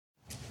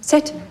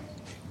Sit.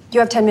 You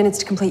have 10 minutes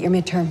to complete your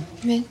midterm.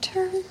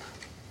 Midterm?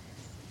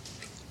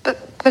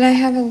 But I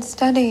haven't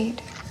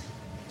studied.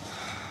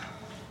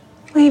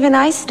 Well, even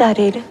I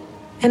studied,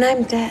 and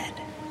I'm dead.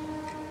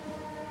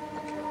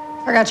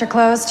 Forgot your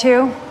clothes,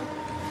 too?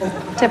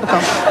 Typical.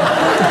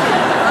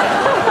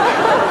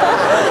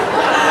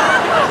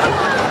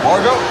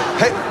 Margot,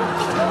 hey,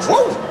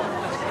 whoa!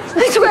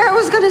 I swear I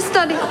was gonna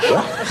study.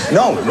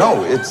 What?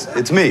 No,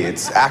 it's me.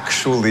 It's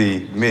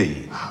actually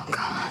me.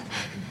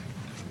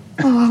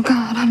 Oh,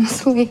 God, I'm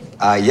asleep.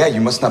 Yeah,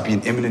 you must not be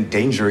in imminent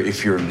danger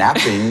if you're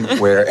napping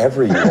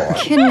wherever you are.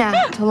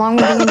 Kidnapped along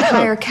with the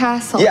entire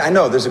castle. Yeah, I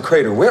know, there's a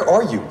crater. Where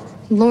are you?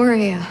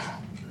 Loria.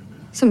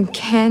 Some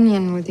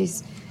canyon with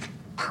these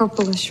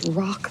purplish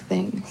rock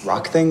things.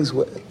 Rock things?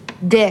 What?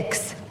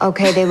 Dicks.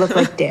 Okay, they look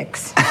like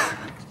dicks.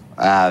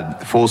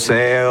 Full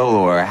sail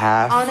or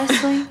half?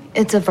 Honestly,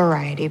 it's a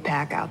variety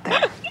pack out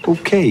there.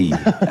 Okay,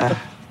 I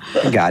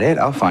got it.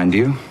 I'll find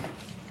you.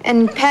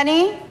 And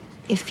Penny,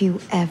 if you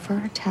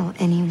ever tell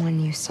anyone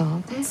you saw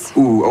this...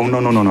 Ooh, oh,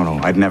 no.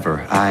 I'd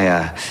never.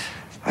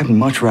 I'd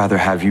much rather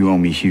have you owe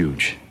me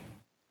huge.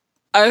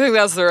 I think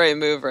that's the right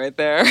move right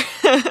there.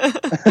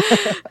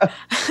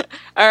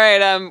 All right,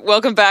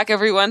 welcome back,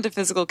 everyone, to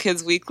Physical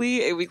Kids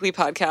Weekly, a weekly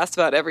podcast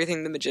about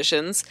everything the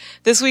Magicians.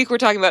 This week, we're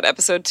talking about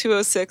episode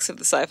 206 of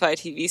the sci-fi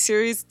TV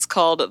series. It's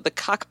called The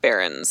Cock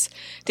Barons.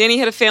 Danny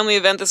had a family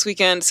event this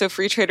weekend, so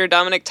free trader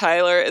Dominic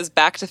Tyler is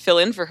back to fill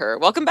in for her.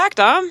 Welcome back,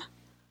 Dom.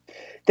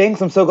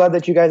 Thanks. I'm so glad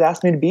that you guys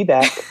asked me to be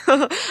back.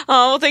 Oh,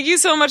 well, thank you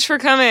so much for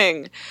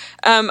coming.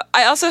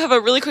 I also have a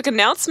really quick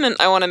announcement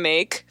I want to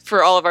make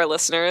for all of our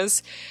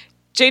listeners.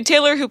 Jade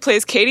Taylor, who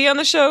plays Katie on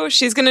the show,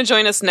 she's going to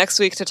join us next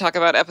week to talk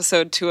about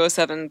episode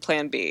 207,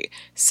 Plan B.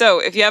 So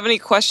if you have any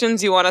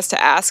questions you want us to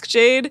ask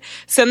Jade,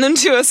 send them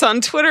to us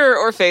on Twitter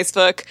or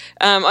Facebook.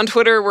 On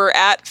Twitter, we're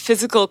at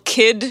Physical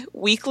Kid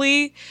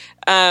Weekly.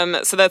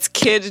 So that's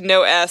kid,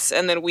 no S,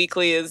 and then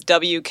weekly is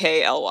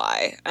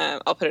WKLY.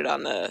 I'll put it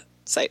on the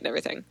site and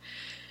everything.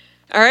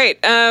 All right,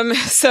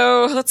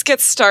 so let's get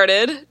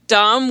started.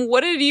 Dom, what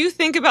did you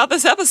think about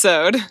this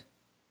episode?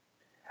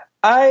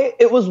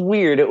 It was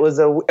weird. It was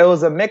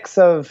a mix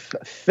of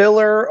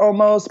filler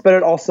almost, but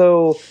it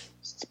also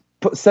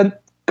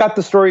got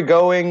the story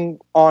going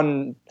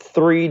on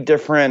 3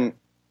 different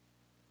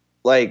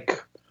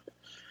storylines.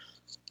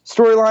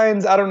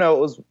 I don't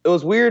know. It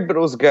was weird, but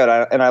it was good,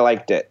 and I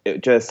liked it.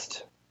 There's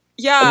just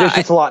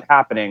a lot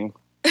happening.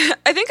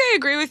 I think I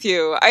agree with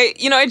you.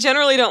 I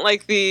generally don't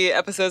like the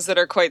episodes that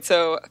are quite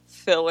so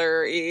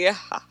filler-y.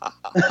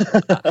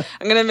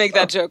 I'm going to make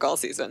that joke all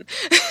season.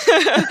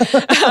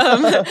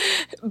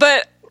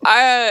 But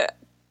I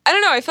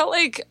don't know. I felt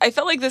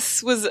like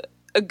this was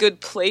a good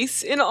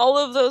place in all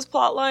of those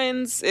plot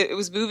lines. It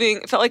was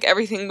moving. It felt like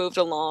everything moved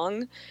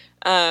along.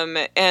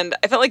 And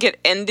I felt like it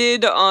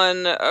ended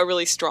on a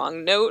really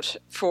strong note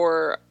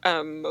for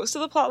most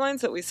of the plot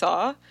lines that we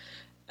saw.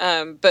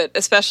 But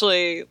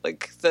especially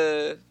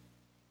the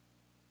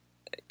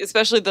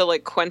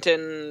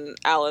Quentin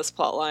Alice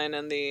plotline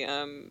and the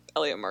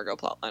Elliot Margot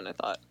plotline, I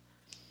thought.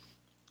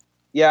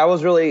 Yeah, I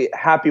was really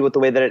happy with the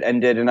way that it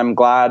ended, and I'm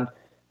glad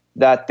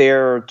that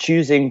they're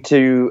choosing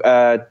to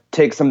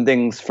take some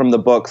things from the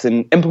books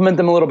and implement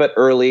them a little bit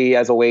early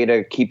as a way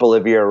to keep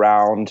Olivia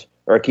around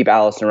or keep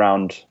Alice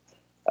around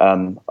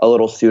a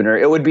little sooner.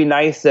 It would be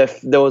nice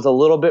if there was a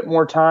little bit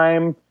more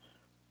time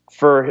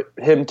for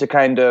him to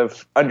kind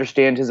of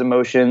understand his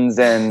emotions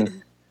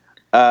and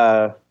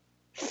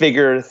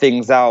figure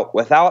things out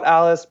without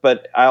Alice.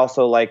 But I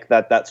also like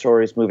that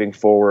story is moving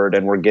forward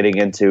and we're getting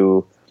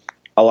into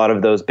a lot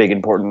of those big,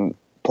 important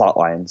plot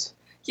lines.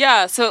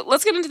 Yeah, so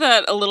let's get into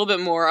that a little bit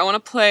more. I want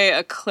to play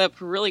a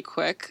clip really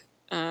quick.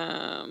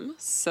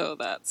 So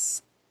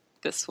that's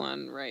this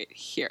one right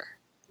here.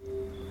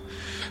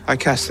 I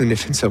cast the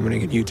Niffin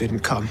summoning and you didn't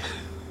come.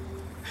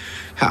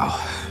 How?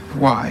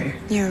 Why?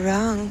 You're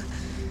wrong.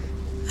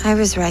 I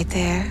was right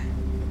there.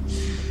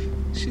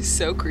 She's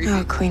so creepy.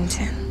 Oh,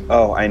 Quentin.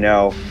 Oh, I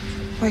know.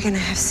 We're gonna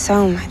have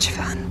so much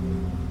fun.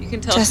 You can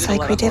tell just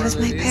like we did with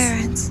my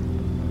parents.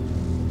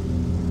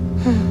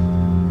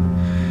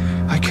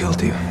 I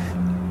killed you.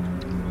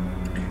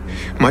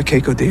 My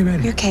Keiko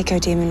demon. Your Keiko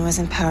demon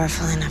wasn't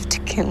powerful enough to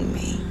kill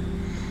me.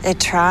 It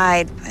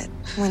tried, but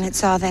when it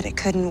saw that it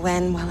couldn't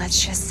win, well,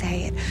 let's just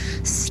say it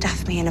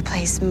stuffed me in a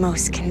place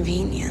most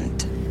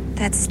convenient.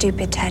 That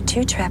stupid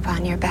tattoo trap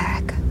on your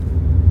back.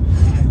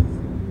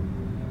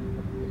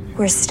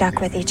 We're stuck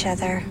with each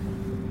other.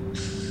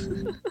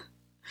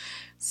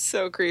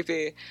 So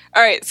creepy.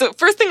 All right, so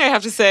first thing I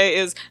have to say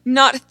is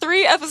not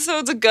 3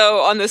 episodes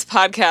ago on this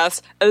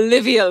podcast,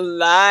 Olivia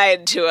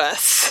lied to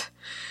us.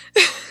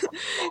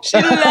 She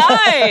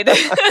lied.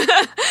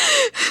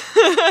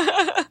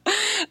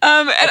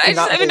 I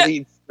cannot believe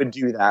she would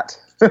do that.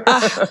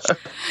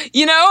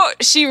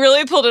 She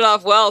really pulled it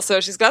off well,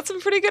 so she's got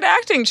some pretty good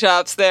acting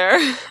chops there.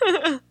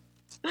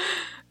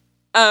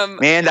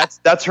 Man,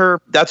 that's her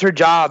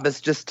job,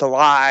 is just to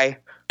lie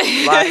to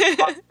the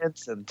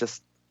audience and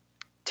just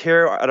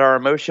tear at our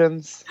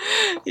emotions.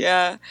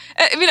 Yeah.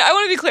 I mean, I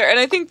want to be clear, and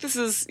I think this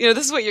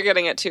is what you're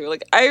getting at too.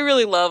 Like, I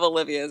really love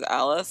Olivia as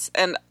Alice,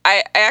 and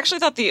I actually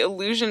thought the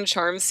illusion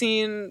charm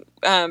scene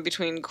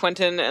between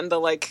Quentin and the,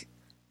 like,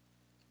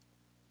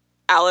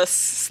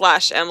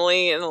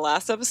 Alice/Emily in the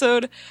last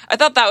episode, I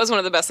thought that was one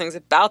of the best things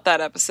about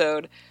that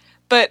episode.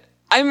 But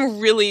I'm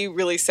really,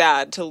 really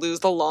sad to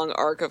lose the long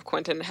arc of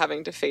Quentin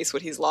having to face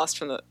what he's lost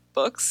from the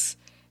books.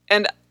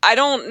 And I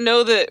don't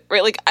know that,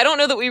 right, like, I don't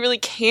know that we really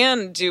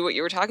can do what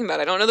you were talking about.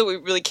 I don't know that we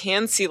really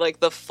can see, like,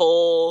 the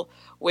full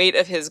weight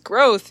of his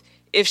growth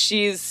if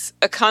she's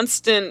a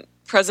constant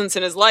presence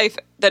in his life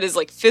that is,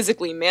 like,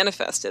 physically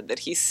manifested, that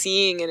he's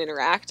seeing and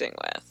interacting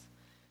with.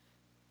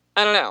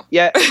 I don't know.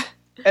 Yeah,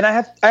 and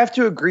I have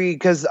to agree,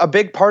 because a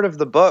big part of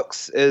the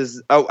books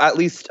is, at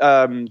least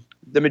The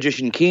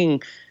Magician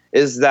King,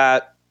 is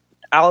that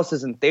Alice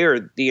isn't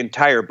there the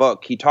entire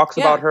book. He talks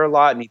about her a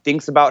lot, and he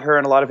thinks about her,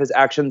 and a lot of his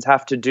actions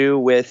have to do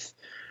with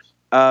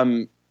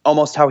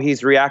almost how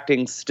he's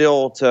reacting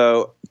still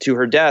to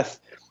her death.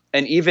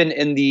 And even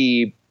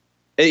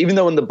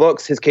though in the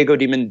books his Keiko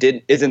demon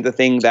isn't the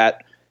thing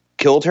that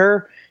killed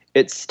her,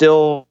 it's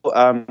still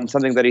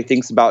something that he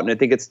thinks about, and I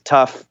think it's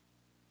tough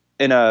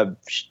in a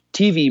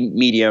TV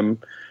medium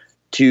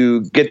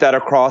to get that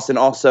across, and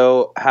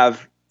also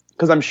have.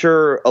 Because I'm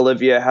sure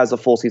Olivia has a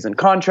full season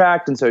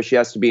contract, and so she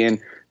has to be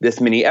in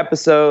this many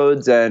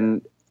episodes,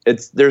 and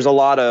there's a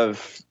lot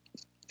of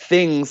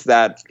things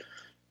that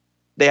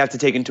they have to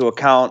take into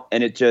account,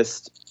 and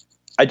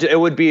it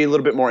would be a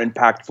little bit more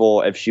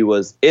impactful if she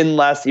was in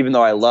less. Even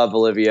though I love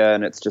Olivia,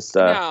 and it's just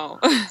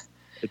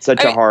it's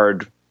such a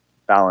hard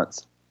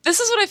balance. This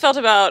is what I felt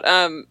about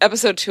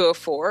episode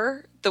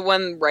 204, the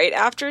one right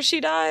after she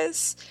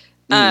dies.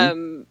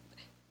 Mm-hmm.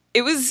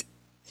 It was.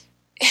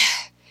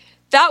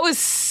 That was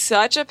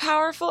such a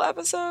powerful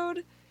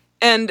episode,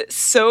 and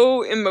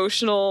so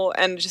emotional,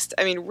 and just,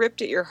 I mean,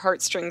 ripped at your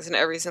heartstrings in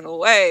every single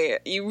way.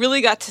 You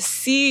really got to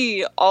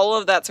see all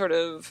of that sort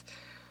of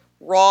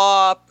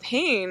raw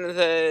pain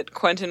that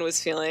Quentin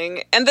was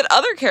feeling, and that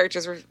other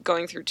characters were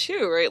going through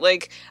too, right?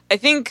 Like, I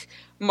think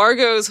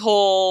Margot's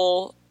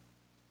whole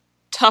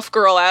tough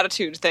girl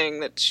attitude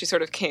thing that she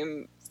sort of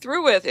came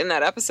through with in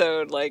that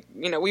episode, like,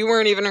 we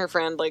weren't even her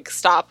friend, like,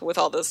 stop with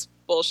all this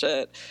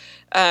bullshit.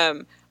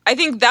 I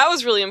think that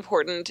was really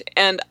important,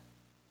 and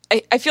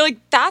I feel like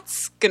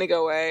that's going to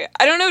go away.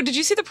 I don't know, did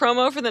you see the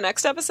promo for the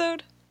next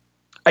episode?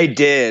 I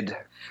did.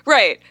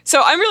 Right.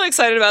 So I'm really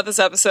excited about this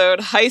episode.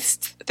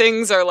 Heist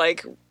things are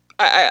like,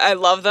 I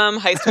love them.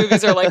 Heist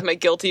movies are like my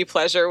guilty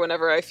pleasure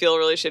whenever I feel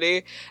really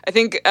shitty. I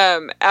think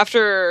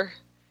after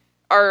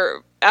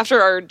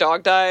our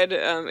dog died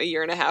a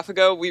year and a half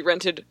ago, we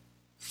rented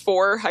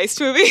 4 heist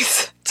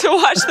movies to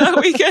watch that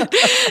weekend.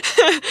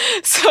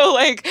 So,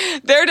 like,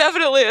 they're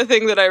definitely a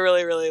thing that I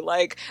really, really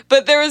like.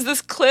 But there was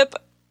this clip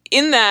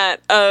in that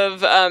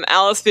of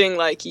Alice being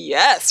like,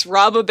 yes,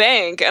 rob a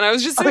bank. And I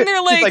was just sitting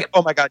there like,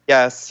 oh my God,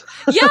 yes.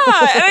 Yeah.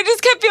 And I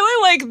just kept feeling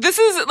like,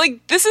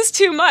 this is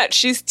too much.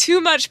 She's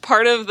too much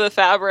part of the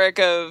fabric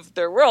of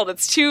their world.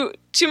 It's too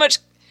much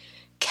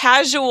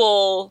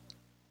casual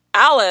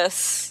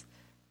Alice.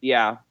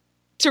 Yeah.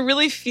 To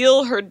really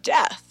feel her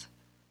death.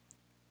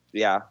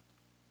 Yeah.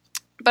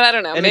 But I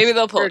don't know. And maybe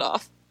they'll pull it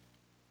off.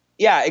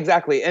 Yeah,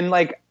 exactly. And,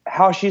 like,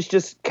 how she's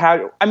just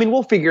casual. I mean,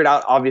 we'll figure it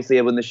out,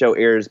 obviously, when the show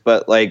airs.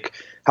 But, like,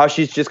 how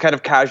she's just kind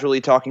of casually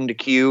talking to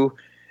Q.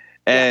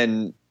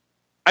 And,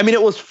 I mean,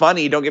 it was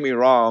funny. Don't get me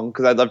wrong.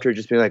 Because I'd love her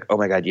just being like, oh,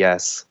 my God,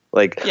 yes.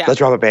 Like,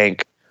 let's rob a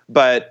bank.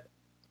 But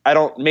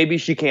maybe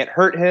she can't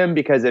hurt him.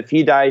 Because if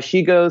he dies,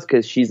 she goes.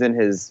 Because she's in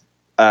his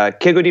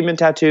Keiko demon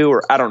tattoo.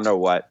 Or I don't know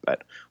what.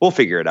 But we'll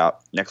figure it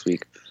out next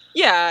week.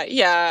 Yeah,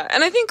 yeah.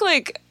 And I think,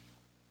 like...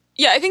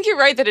 Yeah, I think you're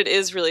right that it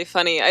is really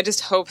funny. I just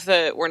hope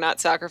that we're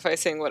not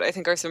sacrificing what I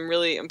think are some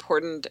really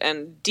important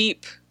and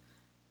deep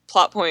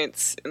plot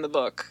points in the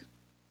book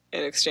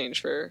in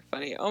exchange for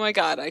funny. Oh my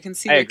God, I can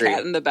see the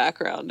cat in the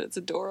background. It's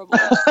adorable.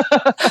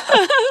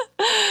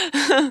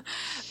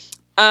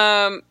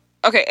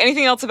 Okay,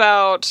 anything else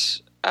about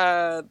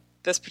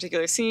this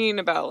particular scene,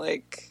 about,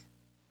 like,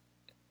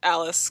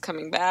 Alice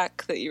coming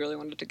back that you really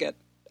wanted to get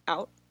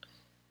out?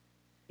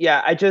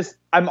 Yeah,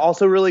 I'm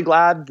also really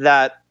glad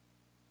that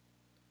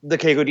the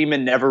Keiko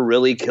demon never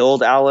really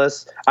killed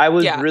Alice. I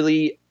was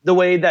really, the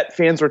way that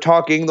fans were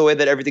talking, the way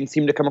that everything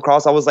seemed to come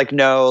across, I was like,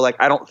 no, like,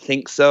 I don't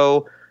think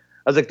so.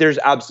 I was like, there's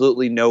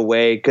absolutely no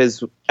way.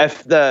 Because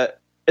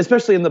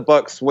especially in the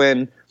books,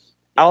 when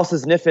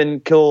Alice's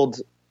Niffin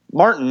killed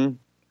Martin,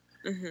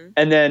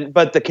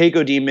 but the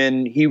Keiko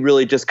demon, he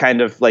really just kind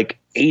of, like,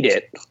 ate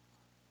it.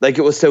 Like,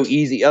 it was so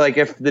easy. Like,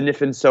 if the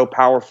Niffin's so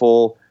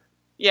powerful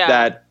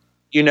that,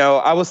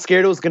 I was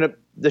scared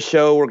the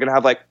show were going to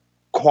have, like,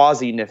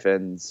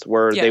 quasi-Niffins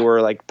where they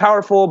were, like,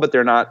 powerful, but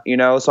they're not,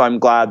 so I'm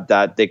glad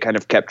that they kind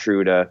of kept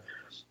true to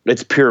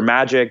it's pure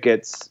magic.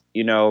 It's,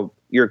 your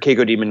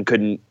Keiko demon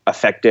couldn't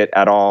affect it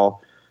at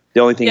all.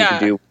 The only thing you could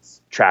do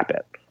was trap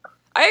it.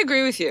 I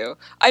agree with you.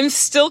 I'm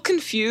still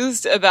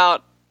confused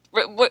about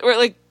what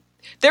like,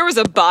 there was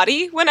a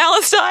body when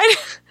Alice died.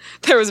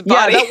 there was a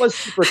body. Yeah, that was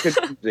super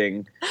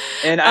confusing.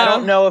 And I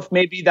don't know if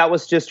maybe that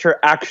was just her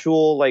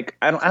actual, like,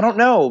 I don't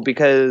know,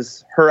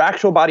 because her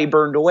actual body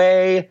burned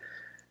away.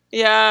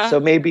 Yeah. So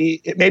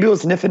maybe it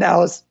was Niff and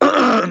Alice,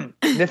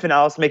 Niff and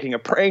Alice making a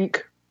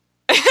prank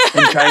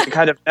and trying to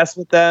kind of mess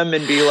with them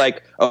and be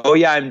like, oh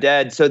yeah, I'm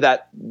dead, so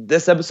that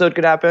this episode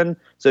could happen.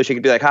 So she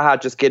could be like, haha,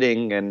 just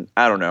kidding. And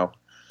I don't know.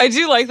 I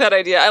do like that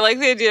idea. I like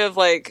the idea of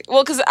like,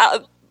 well, because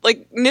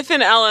like Niff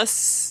and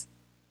Alice,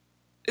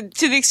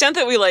 to the extent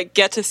that we like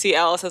get to see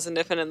Alice as a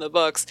Niffin in the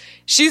books,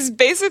 she's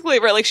basically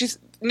right. Like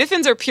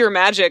Niffins are pure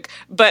magic,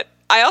 but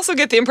I also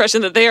get the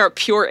impression that they are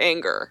pure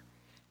anger.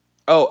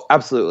 Oh,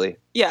 absolutely.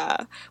 Yeah,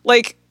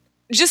 like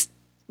just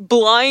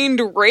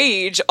blind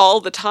rage all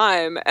the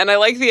time. And I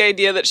like the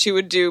idea that she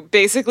would do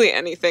basically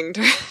anything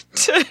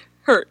to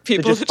hurt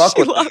people to just that fuck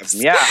she with loves.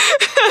 them.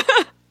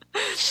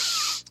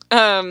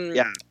 Yeah.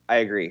 Yeah, I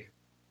agree.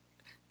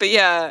 But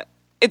yeah,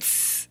 I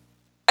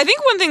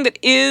think one thing that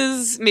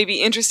is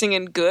maybe interesting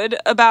and good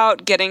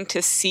about getting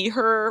to see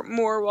her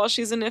more while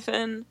she's a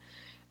Niffin,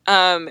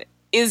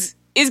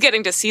 is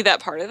getting to see that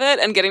part of it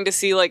and getting to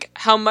see like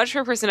how much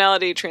her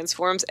personality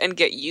transforms and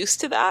get used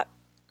to that.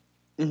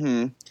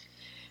 Mm-hmm.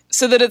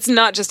 So that it's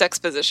not just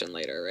exposition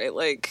later, right?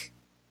 Like,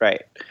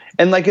 right.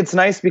 And like, it's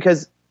nice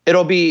because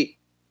it'll be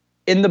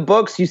in the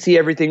books, you see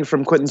everything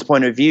from Quentin's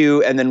point of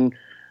view. And then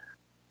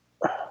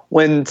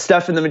when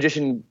Stuff in the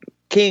Magician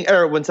King,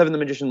 or when Stuff in the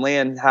Magician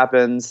Land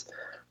happens,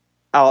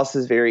 Alice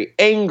is very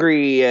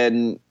angry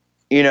and,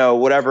 you know,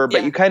 whatever,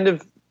 but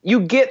you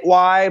get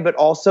why, but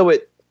also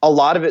a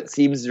lot of it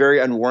seems very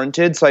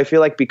unwarranted. So I feel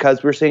like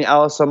because we're seeing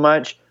Alice so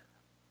much,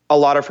 a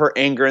lot of her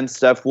anger and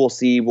stuff we'll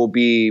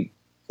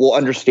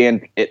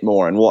understand it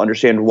more, and we'll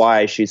understand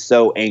why she's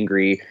so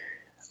angry.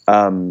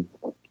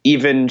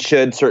 Even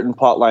should certain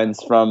plot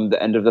lines from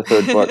the end of the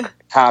third book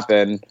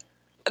happen,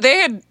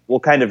 we'll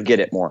kind of get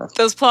it more.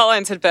 Those plot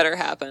lines had better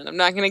happen. I'm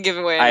not going to give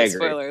away any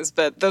agree. spoilers,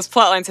 but those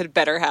plot lines had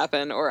better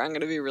happen, or I'm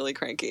going to be really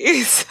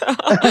cranky. So,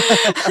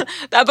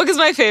 that book is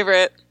my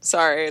favorite.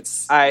 Sorry,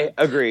 I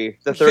agree.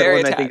 The third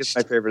one, attached. I think, is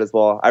my favorite as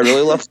well. I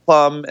really love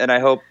Plum, and I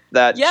hope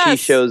that she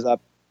shows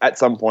up at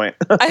some point.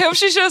 I hope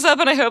she shows up,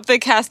 and I hope they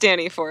cast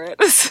Danny for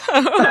it. So.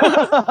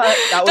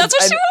 That's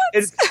what she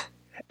wants.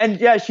 And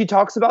yeah, she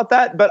talks about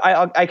that, but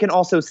I can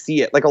also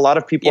see it. Like, a lot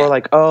of people are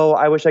like, oh,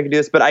 I wish I could do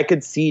this, but I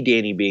could see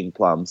Danny being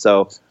Plum.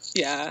 So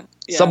yeah,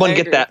 someone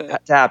get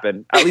that to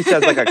happen, at least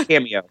as like a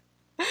cameo.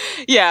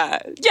 Yeah,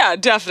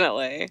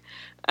 definitely.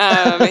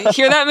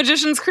 Hear that,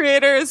 Magicians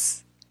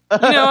creators?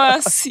 You know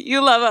us.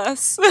 You love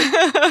us.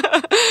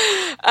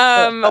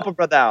 Help a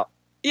brother out.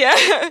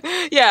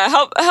 Yeah.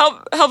 Help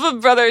a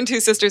brother and two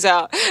sisters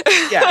out.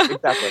 Yeah,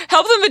 exactly.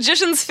 Help the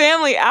Magician's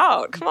family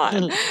out. Come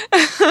on.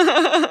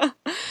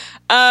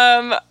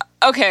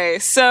 Okay,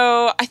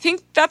 so I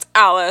think that's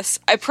Alice.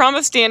 I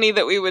promised Danny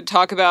that we would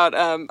talk about,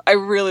 I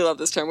really love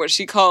this term, what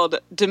she called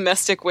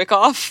domestic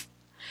wick-off.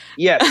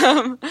 Yes.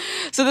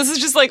 So this is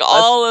just like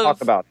Let's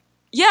talk about it.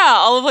 Yeah,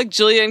 all of like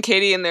Julia and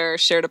Katie in their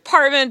shared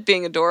apartment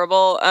being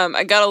adorable.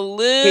 I got a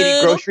little...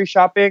 Katie grocery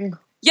shopping.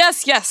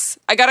 Yes.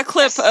 I got a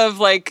clip of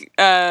like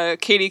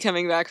Katie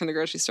coming back from the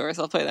grocery store,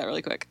 so I'll play that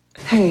really quick.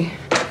 Hey.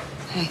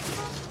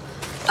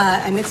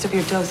 I mixed up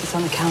your dose. It's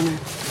on the counter.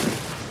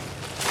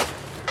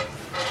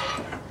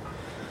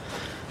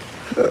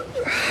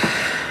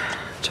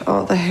 To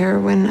all the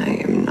heroin I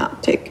am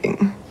not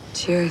taking.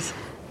 Cheers.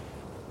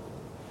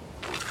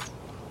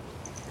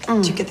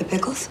 Did you get the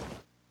pickles?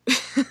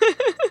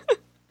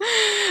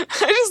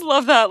 I just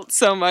love that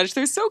so much.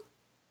 They're so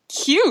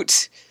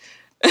cute.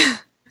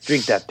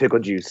 Drink that pickle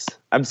juice.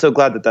 I'm so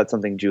glad that that's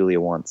something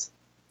Julia wants.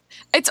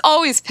 It's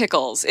always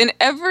pickles. In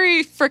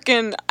every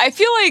frickin'... I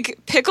feel like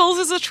pickles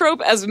is a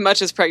trope as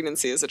much as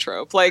pregnancy is a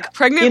trope. Like,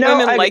 pregnant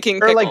women liking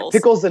pickles. Or like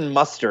pickles and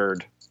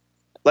mustard.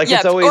 Like, yeah,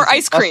 it's always or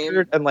ice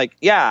cream. And like,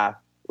 yeah.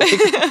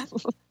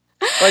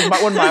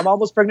 Like when my mom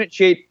was pregnant,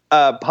 she ate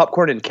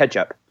popcorn and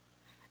ketchup.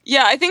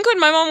 Yeah, I think when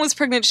my mom was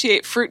pregnant, she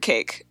ate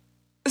fruitcake.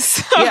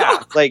 So.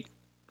 Yeah, like,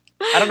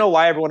 I don't know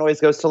why everyone always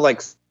goes to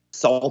like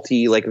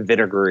salty, like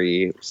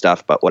vinegary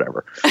stuff, but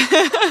whatever.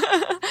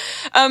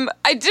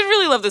 I did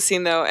really love the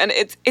scene though, and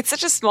it's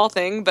such a small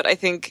thing, but I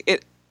think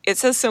it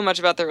says so much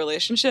about their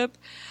relationship.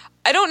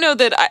 I don't know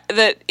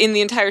that in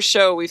the entire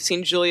show we've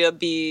seen Julia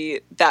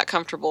be that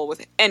comfortable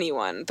with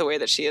anyone the way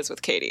that she is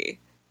with Katie.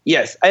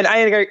 Yes, and I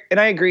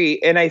agree,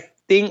 and I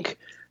think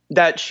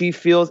that she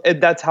feels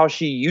that's how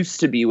she used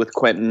to be with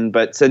Quentin,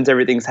 but since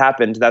everything's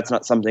happened, that's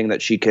not something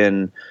that she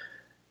can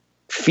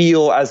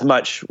feel as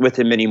much with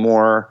him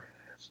anymore,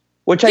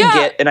 which I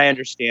get and I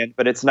understand,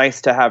 but it's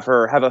nice to have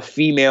her have a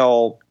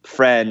female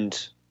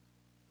friend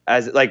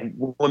as like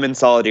women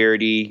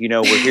solidarity. You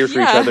know, we're here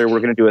for each other. We're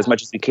going to do as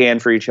much as we can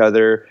for each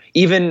other,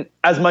 even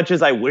as much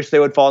as I wish they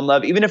would fall in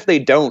love, even if they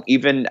don't,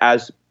 even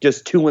as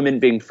just two women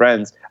being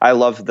friends. I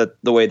love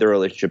the way their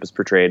relationship is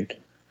portrayed.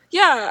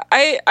 Yeah,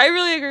 I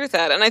really agree with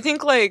that. And I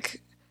think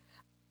like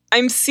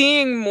I'm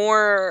seeing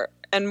more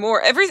and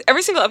more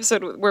every single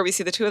episode where we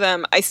see the two of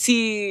them, I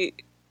see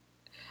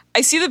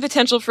the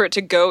potential for it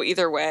to go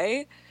either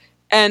way.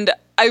 And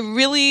I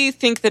really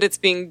think that it's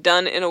being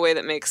done in a way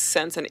that makes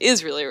sense and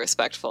is really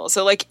respectful.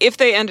 So, like, if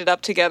they ended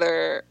up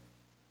together,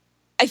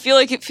 I feel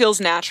like it feels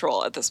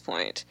natural at this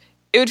point.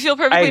 It would feel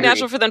perfectly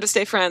natural for them to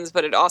stay friends,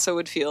 but it also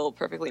would feel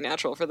perfectly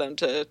natural for them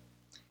to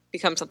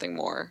become something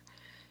more.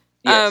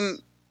 Yes.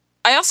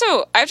 I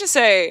have to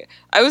say,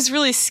 I was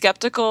really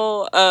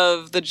skeptical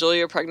of the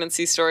Julia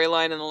pregnancy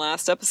storyline in the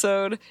last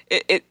episode.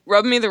 It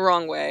rubbed me the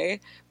wrong way,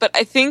 but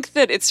I think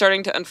that it's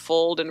starting to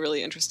unfold in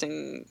really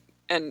interesting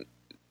and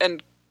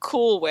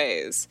cool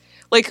ways.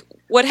 Like,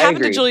 what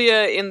happened to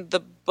Julia in the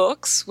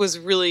books was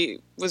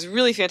really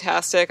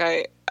fantastic.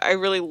 I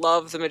really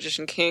love The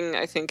Magician King.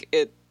 I think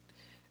it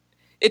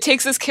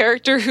takes this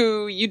character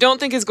who you don't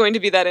think is going to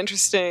be that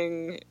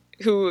interesting,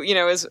 who, you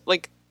know, is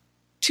like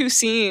 2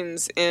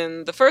 scenes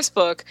in the first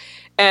book,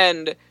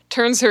 and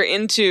turns her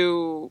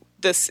into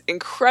this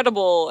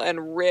incredible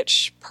and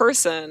rich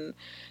person.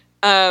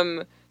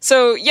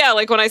 So yeah,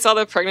 like when I saw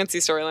the pregnancy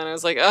storyline, I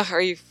was like, "Ugh,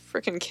 are you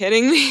freaking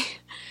kidding me?"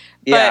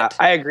 Yeah,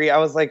 I agree. I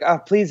was like, oh,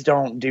 please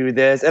don't do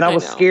this. And I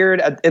was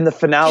scared in the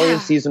finale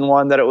of season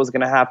 1 that it was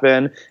going to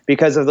happen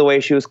because of the way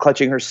she was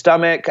clutching her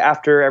stomach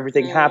after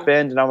everything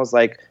happened. And I was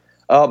like,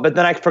 oh, but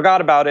then I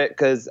forgot about it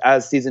because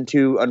as season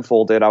 2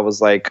 unfolded, I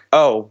was like,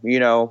 oh, you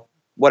know,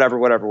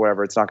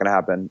 whatever, it's not going to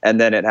happen.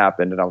 And then it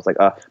happened, and I was like,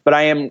 but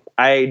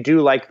I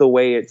do like the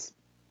way it's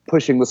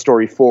pushing the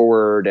story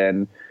forward,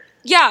 and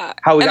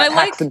how we got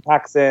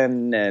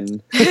Paxton,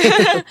 and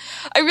I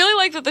really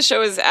like that the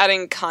show is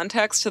adding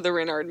context to the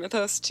Reynard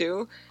mythos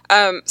too.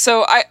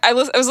 So I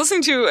was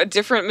listening to a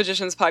different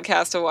Magicians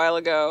podcast a while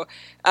ago,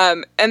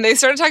 and they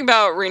started talking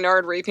about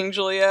Reynard raping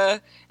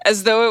Julia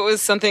as though it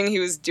was something he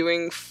was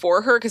doing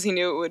for her because he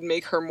knew it would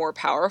make her more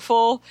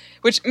powerful,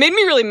 which made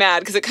me really mad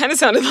because it kind of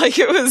sounded like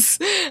it was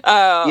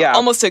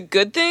almost a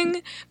good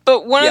thing.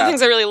 But one of the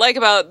things I really like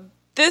about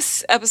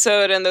this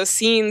episode and those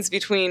scenes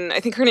between, I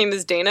think her name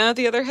is Dana,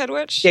 the other head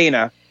witch?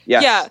 Dana,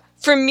 yes. Yeah.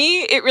 For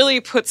me, it really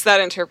puts that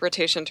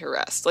interpretation to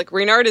rest. Like,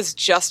 Reynard is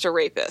just a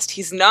rapist.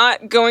 He's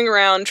not going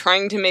around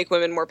trying to make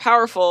women more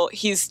powerful.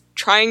 He's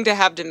trying to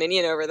have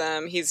dominion over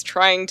them. He's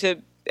trying to,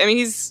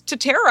 he's to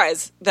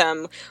terrorize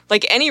them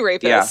like any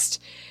rapist.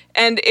 Yeah.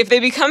 And if they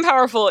become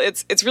powerful,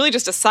 it's really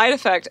just a side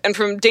effect. And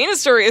from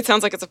Dana's story, it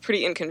sounds like it's a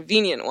pretty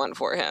inconvenient one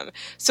for him.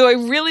 So I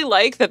really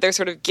like that they're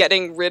sort of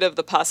getting rid of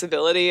the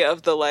possibility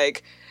of the,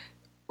 like,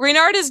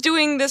 Reynard is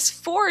doing this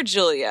for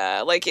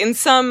Julia, like, in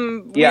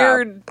some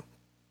weird,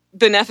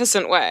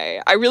 beneficent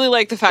way. I really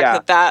like the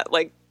fact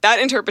that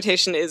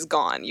interpretation is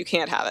gone. You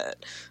can't have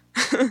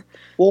it.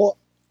 Well,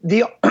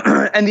 the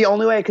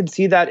only way I could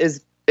see that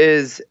is,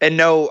 and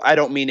no, I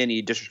don't mean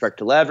any disrespect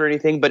to Lev or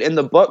anything, but in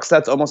the books,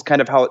 that's almost kind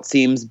of how it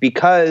seems,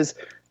 because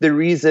the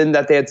reason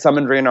that they had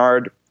summoned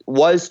Reynard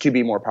was to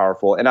be more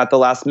powerful. And at the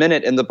last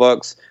minute in the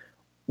books,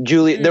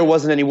 there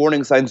wasn't any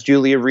warning signs.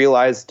 Julia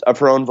realized of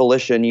her own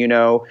volition, you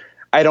know,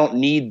 I don't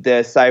need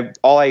this.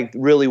 All I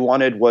really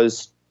wanted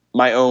was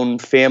my own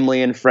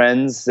family and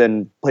friends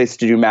and place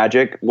to do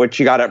magic, which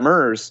she got at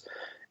Murs.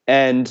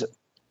 And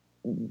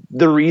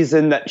the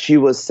reason that she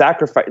was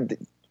sacrificed,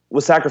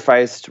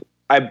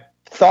 I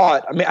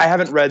thought, I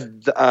haven't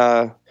read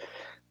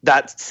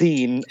that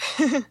scene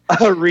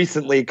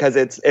recently because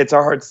it's a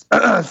hard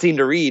scene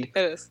to read. It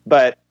is.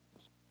 But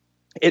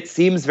it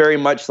seems very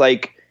much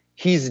like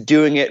he's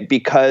doing it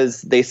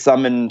because they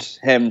summoned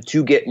him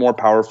to get more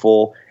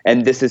powerful,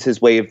 and this is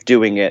his way of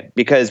doing it.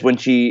 Because when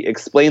she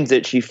explains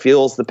it, she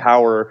feels the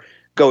power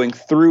going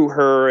through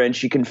her, and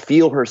she can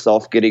feel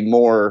herself getting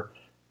more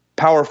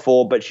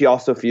powerful, but she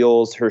also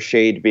feels her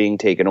shade being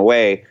taken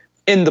away.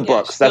 In the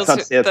books, that's not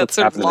that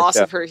sort of loss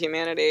of her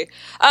humanity.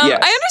 I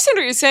understand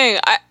what you're saying.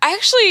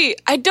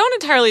 I don't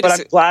entirely. But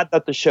I'm glad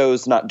that the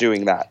show's not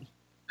doing that.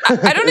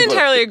 I don't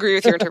entirely agree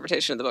with your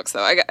interpretation of the books,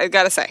 though. I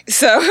gotta say.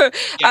 So,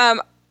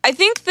 I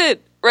think that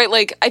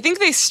I think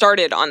they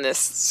started on this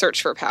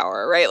search for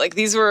power, right? Like,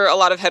 these were a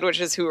lot of head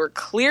witches who were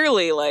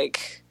clearly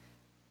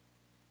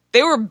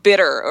they were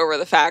bitter over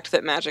the fact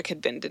that magic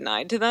had been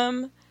denied to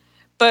them.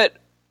 But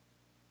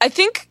I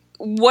think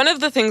one of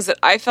the things that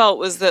I felt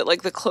was that,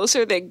 like, the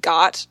closer they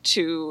got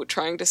to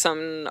trying to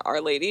summon Our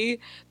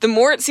Lady, the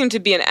more it seemed to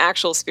be an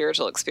actual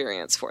spiritual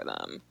experience for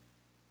them.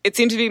 It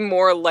seemed to be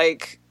more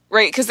like,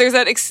 right, because there's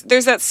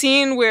that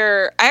scene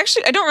where I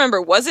don't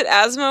remember, was it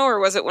Asmo or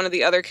was it one of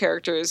the other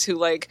characters who,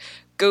 like,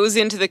 goes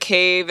into the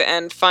cave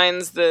and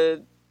finds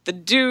the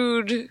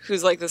dude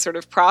who's like the sort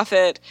of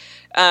prophet,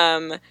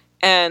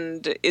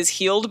 and is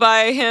healed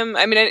by him.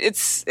 I mean,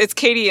 it's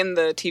Katie in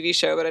the TV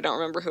show, but I don't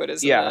remember who it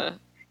is in the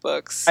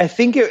books. I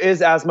think it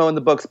is Asmo in the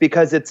books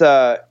because it's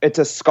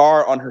a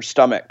scar on her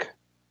stomach.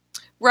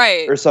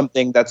 Right. Or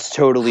something that's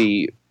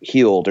totally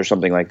healed or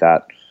something like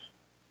that.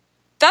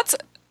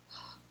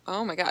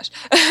 Oh my gosh.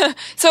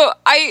 So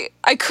I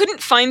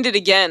couldn't find it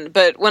again,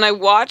 but when I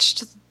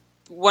watched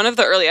one of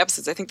the early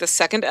episodes, I think the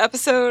second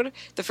episode,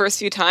 the first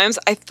few times,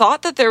 I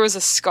thought that there was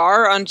a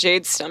scar on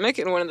Jade's stomach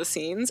in one of the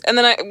scenes. And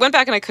then I went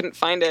back and I couldn't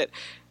find it.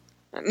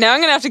 Now I'm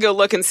going to have to go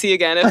look and see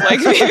again if,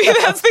 like, maybe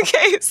that's the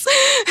case.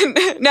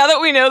 Now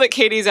that we know that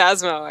Katie's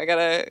Asmo, I got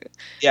to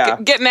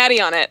get Maddie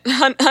on it.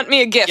 Hunt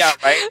me a GIF. Yeah,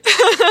 right?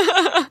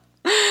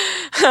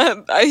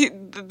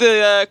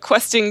 The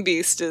questing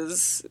beast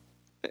is...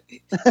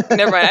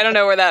 Never mind. I don't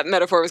know where that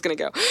metaphor was going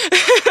to go.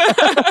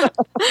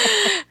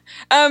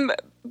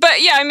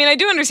 But yeah, I mean, I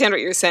do understand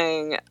what you're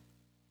saying.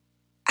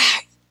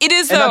 It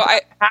is, though.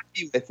 I'm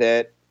happy with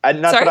it.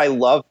 Not that I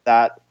love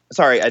that.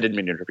 Sorry, I didn't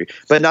mean to interrupt you.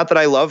 But not that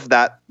I love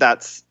that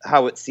that's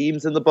how it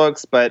seems in the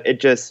books, but it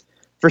just,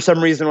 for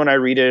some reason, when I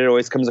read it, it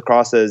always comes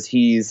across as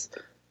he's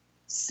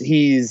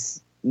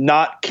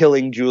not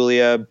killing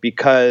Julia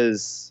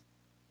because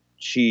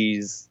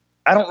she's...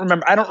 I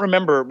don't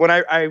remember. When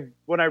I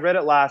read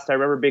it last, I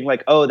remember being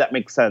like, oh, that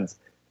makes sense.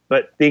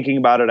 But thinking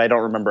about it, I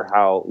don't remember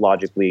how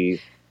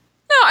logically...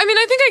 No, I mean,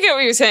 I think I get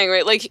what you're saying,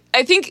 right? Like,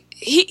 I think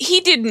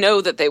he did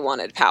know that they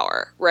wanted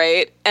power,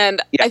 right?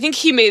 And I think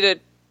he made a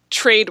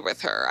trade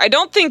with her. I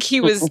don't think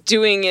he was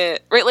doing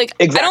it, right? Like,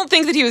 I don't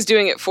think that he was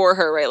doing it for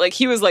her, right? Like,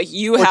 he was like,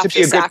 you have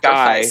to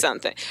sacrifice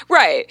something.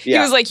 Right. Yeah.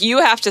 He was like, you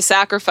have to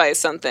sacrifice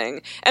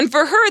something. And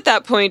for her at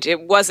that point,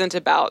 it wasn't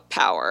about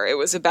power. It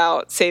was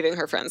about saving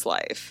her friend's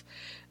life.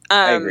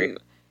 I agree.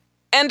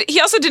 And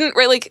he also didn't,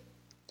 right, like,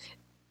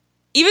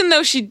 even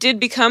though she did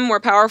become more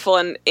powerful,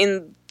 and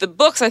in the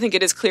books, I think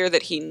it is clear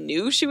that he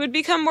knew she would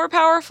become more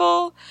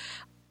powerful,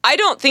 I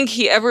don't think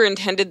he ever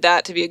intended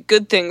that to be a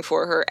good thing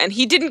for her, and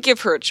he didn't give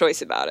her a choice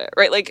about it,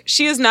 right? Like,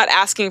 she is not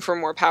asking for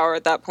more power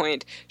at that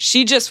point.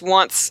 She just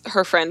wants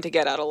her friend to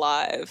get out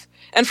alive.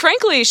 And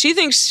frankly, she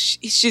thinks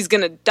she's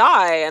going to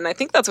die, and I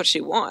think that's what she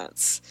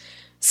wants.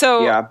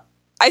 So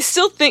I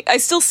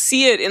still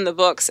see it in the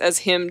books as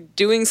him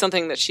doing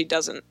something that she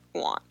doesn't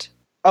want.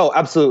 Oh,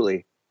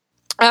 absolutely.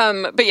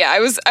 But yeah, I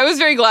was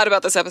very glad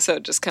about this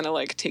episode, just kind of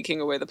like taking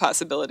away the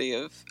possibility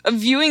of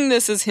viewing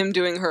this as him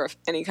doing her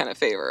any kind of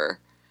favor.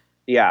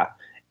 Yeah.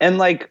 And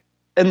like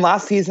in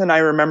last season, I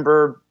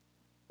remember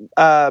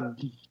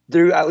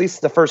through at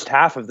least the first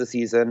half of the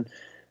season,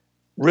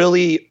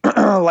 really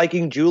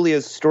liking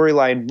Julia's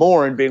storyline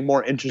more and being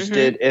more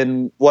interested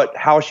in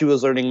how she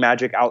was learning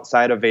magic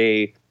outside of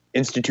a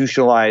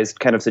institutionalized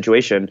kind of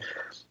situation.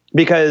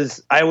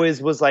 Because I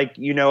always was like,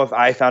 if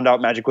I found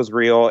out magic was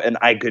real and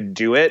I could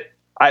do it,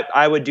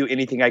 I would do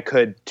anything I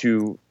could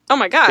to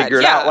figure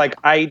it out. Like,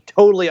 I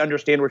totally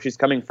understand where she's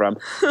coming from.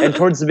 And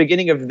towards the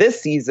beginning of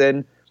this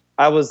season,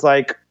 I was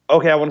like,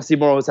 okay, I want to see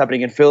more of what's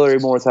happening in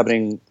Fillory, more what's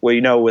happening,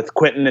 with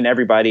Quentin and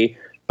everybody.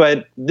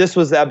 But this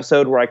was the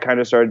episode where I kind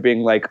of started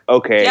being like,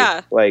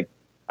 okay, like,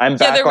 I'm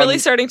back. Yeah, they're really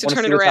starting to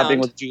turn it around. What's happening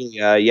with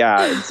Julia,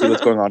 and see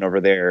what's going on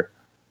over there.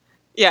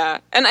 Yeah,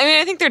 and I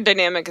mean, I think their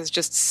dynamic is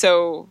just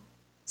so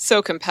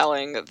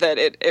compelling that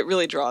it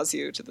really draws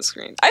you to the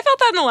screen. I felt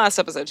that in the last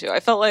episode too. I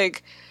felt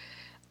like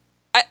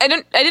I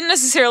didn't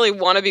necessarily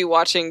want to be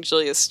watching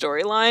Julia's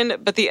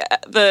storyline, but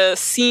the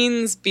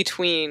scenes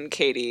between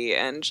Katie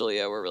and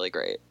Julia were really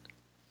great.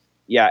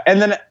 Yeah,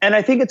 and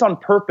I think it's on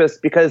purpose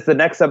because the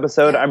next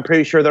episode, I'm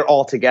pretty sure they're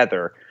all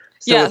together.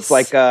 So it's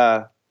like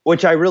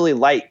which I really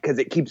like because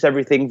it keeps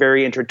everything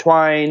very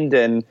intertwined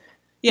and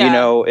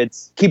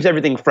it keeps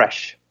everything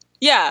fresh.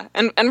 Yeah,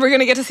 and we're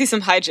going to get to see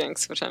some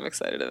hijinks, which I'm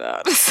excited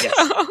about. So.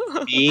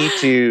 Yes, me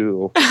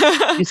too.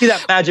 You see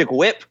that magic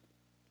whip?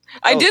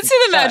 I did see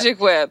the magic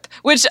whip,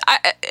 which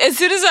as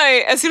soon as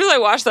I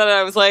watched that,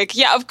 I was like,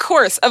 yeah, of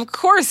course,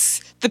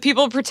 the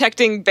people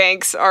protecting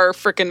banks are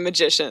freaking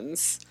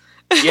magicians.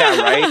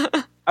 Yeah, right?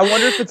 I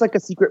wonder if it's like a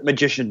secret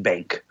magician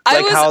bank.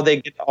 Like how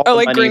they get all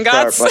the money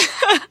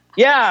Gringotts?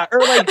 Yeah, or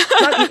like,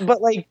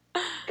 but like,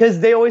 because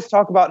they always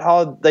talk about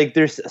how like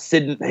there's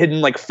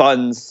hidden like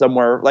funds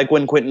somewhere, like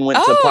when Quentin went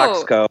to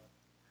Plaxco.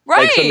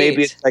 Right. Like, so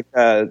maybe it's like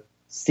a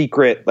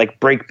secret like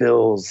break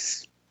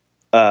bills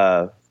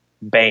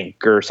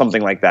bank or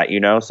something like that,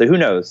 So who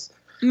knows?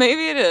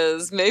 Maybe it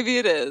is.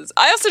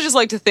 I also just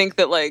like to think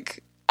that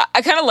like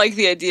I kind of like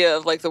the idea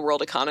of like the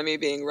world economy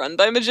being run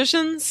by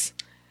magicians.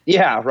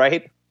 Yeah,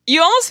 right.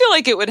 You almost feel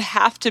like it would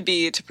have to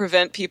be to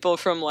prevent people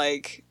from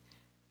like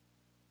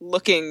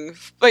looking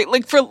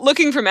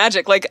for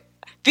magic. Like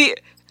the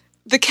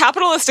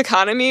capitalist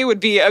economy would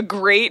be a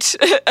great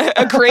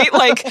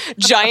like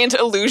giant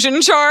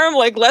illusion charm.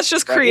 Like, let's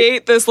just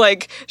create this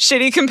like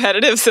shitty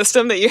competitive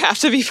system that you have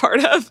to be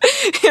part of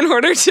in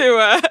order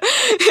to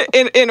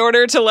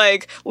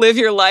like live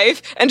your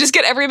life, and just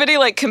get everybody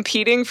like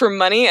competing for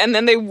money, and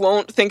then they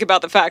won't think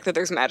about the fact that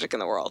there's magic in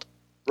the world.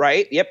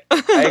 Right. Yep.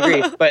 I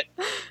agree. But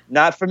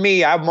not for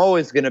me. I'm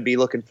always going to be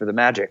looking for the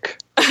magic.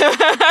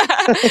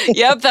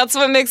 Yep. That's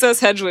what makes us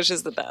Hedge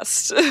Wishes the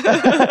best.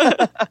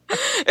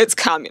 It's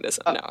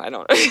communism. No, I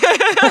don't.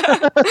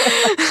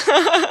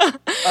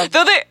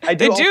 Though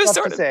they do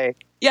sort of say.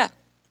 Yeah.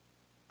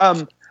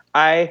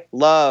 I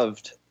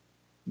loved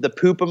the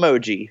poop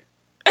emoji.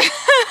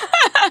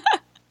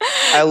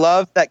 I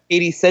love that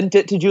Katie sent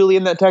it to Julie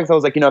in that text. I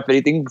was like, if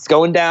anything's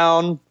going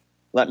down,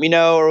 let me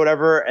know or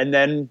whatever. And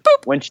then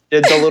when she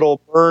did the little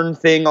burn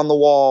thing on the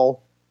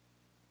wall,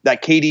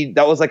 that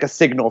was like a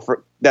signal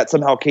for that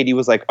somehow Katie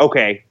was like,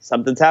 okay,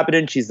 something's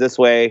happening. She's this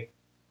way.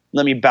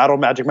 Let me battle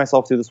magic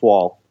myself through this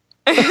wall.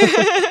 I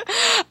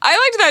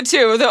liked that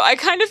too, though I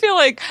kind of feel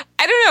like,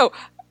 I don't know,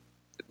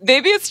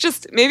 maybe it's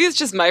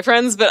just my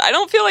friends, but I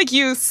don't feel like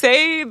you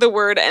say the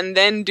word and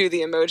then do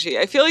the emoji.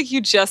 I feel like you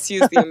just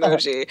use the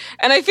emoji.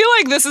 And I feel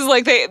like this is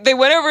like they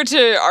went over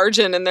to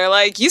Arjun and they're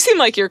like, you seem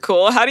like you're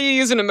cool. How do you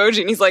use an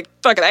emoji? And he's like,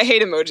 fuck it, I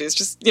hate emojis.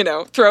 Just,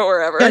 throw it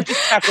wherever.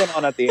 Just tack one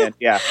on at the end,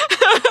 yeah.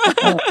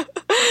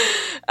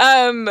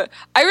 I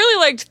really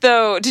liked,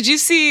 though, did you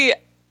see,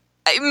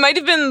 it might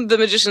have been the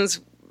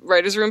Magician's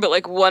writer's room, but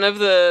like one of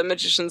the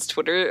Magician's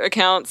Twitter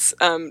accounts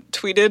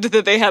tweeted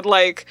that they had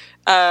like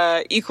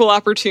equal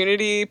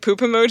opportunity poop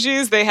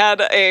emojis. They had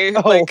a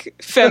like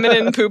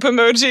feminine poop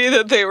emoji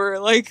that they were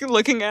like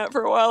looking at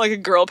for a while, like a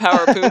girl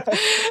power poop.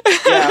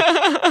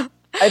 Yeah.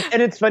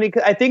 And it's funny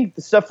because I think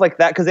stuff like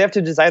that, because they have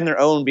to design their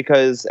own,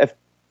 because if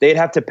they'd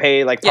have to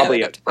pay like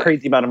probably a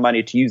crazy amount of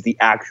money to use the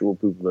actual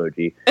poop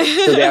emoji.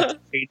 So they have to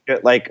change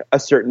it like a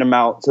certain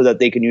amount so that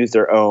they can use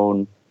their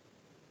own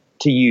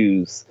to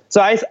use. So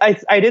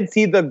I did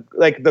see the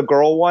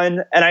girl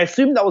one, and I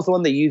assumed that was the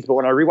one they used, but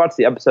when I rewatched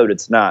the episode,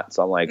 it's not.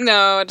 So I'm like,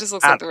 no, it just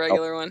looks like the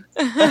regular one.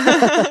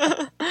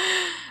 Okay,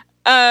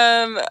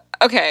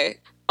 I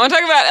want to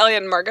talk about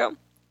Elliot and Margot.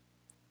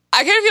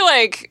 I kind of feel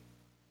like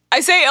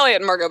I say Elliot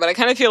and Margot, but I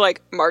kind of feel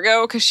like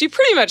Margot, because she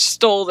pretty much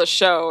stole the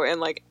show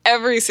in like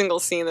every single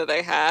scene that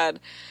they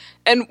had.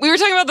 And we were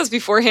talking about this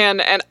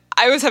beforehand, and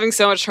I was having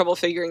so much trouble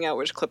figuring out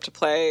which clip to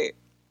play.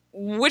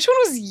 Which one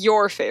was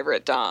your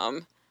favorite,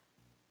 Dom?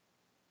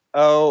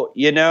 Oh,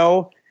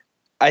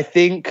 I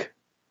think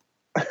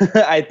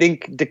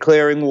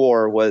declaring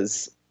war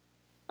was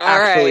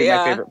actually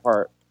my favorite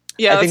part.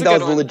 Yeah, I think that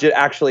was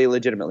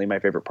legitimately my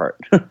favorite part.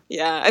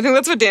 Yeah, I think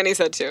that's what Danny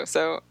said too.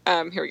 So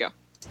here we go.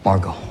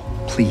 Margot,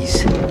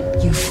 please.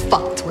 You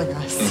fucked with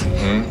us.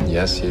 Mm-hmm.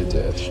 Yes, you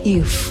did.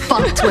 You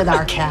fucked with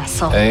our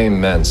castle.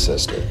 Amen,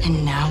 sister.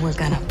 And now we're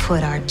gonna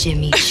put our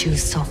Jimmy Choo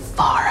so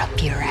far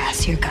up your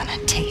ass you're gonna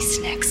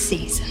taste next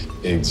season.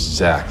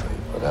 Exactly.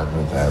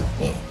 Whatever that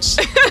means.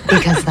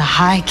 Because the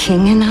High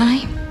King and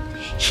I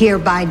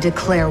hereby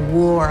declare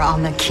war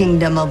on the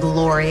kingdom of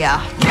Loria.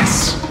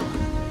 Yes.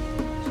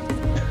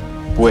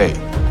 Wait.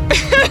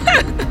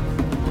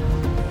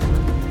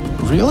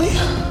 Really?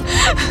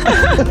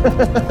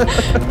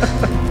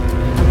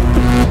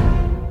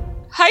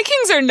 High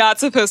Kings are not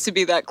supposed to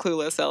be that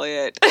clueless,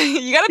 Elliot.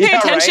 You gotta pay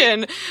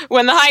attention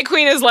when the High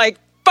Queen is like,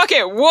 fuck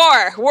it,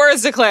 war. War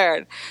is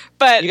declared.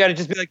 But you gotta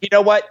just be like, you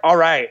know what? All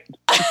right.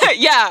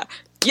 Yeah.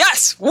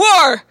 Yes,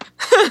 war!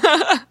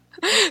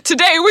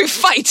 Today we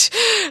fight!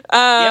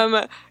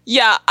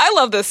 Yeah, I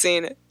love this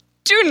scene.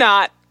 Do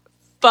not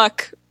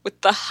fuck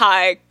with the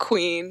High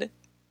Queen.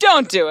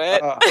 Don't do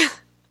it. This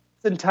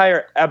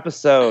entire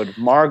episode,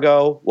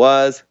 Margot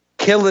was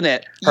killing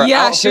it.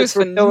 Her she was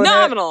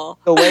phenomenal.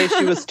 The way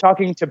she was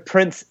talking to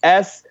Prince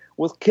S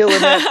was killing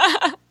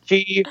it.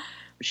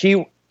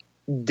 She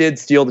did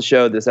steal the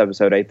show this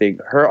episode, I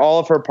think. All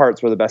of her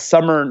parts were the best.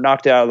 Summer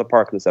knocked it out of the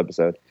park this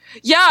episode.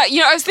 Yeah,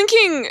 I was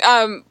thinking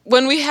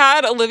when we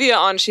had Olivia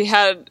on, she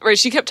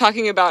kept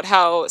talking about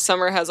how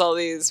Summer has all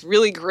these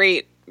really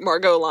great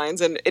Margot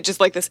lines, and it just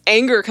like this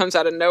anger comes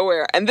out of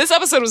nowhere. And this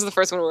episode was the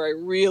first one where I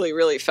really,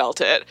 really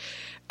felt it.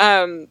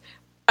 I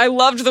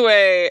loved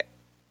a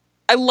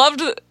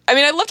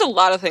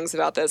lot of things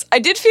about this. I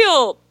did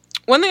feel,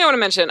 one thing I want to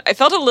mention, I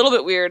felt a little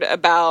bit weird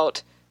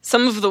about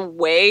some of the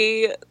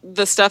way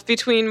the stuff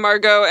between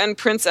Margot and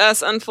Prince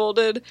S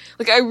unfolded.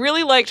 Like, I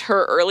really liked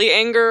her early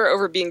anger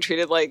over being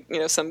treated like,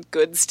 some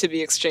goods to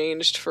be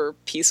exchanged for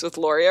peace with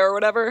Loria or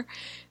whatever.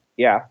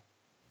 Yeah.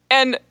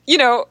 And,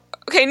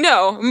 okay,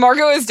 no,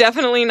 Margot is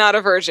definitely not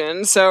a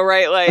virgin, so,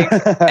 right, like,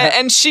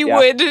 and she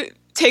would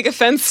take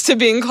offense to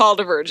being called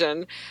a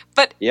virgin.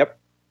 But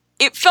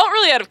it felt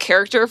really out of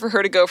character for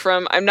her to go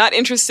from, I'm not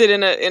interested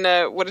in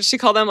a what did she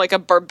call them? Like a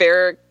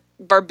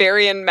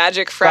barbarian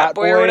magic frat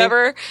boy or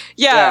whatever.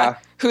 Yeah.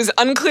 Who's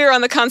unclear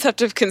on the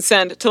concept of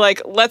consent to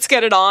like, let's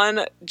get it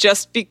on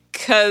just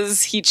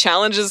because he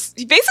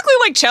basically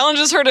like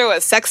challenges her to a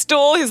sex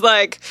duel. He's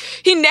like,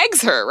 he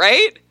negs her,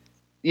 right?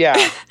 Yeah.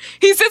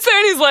 He sits there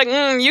and he's like,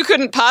 you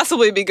couldn't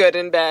possibly be good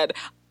in bed.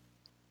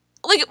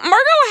 Like, Margot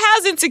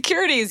has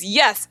insecurities,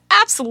 yes,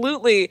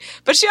 absolutely.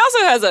 But she also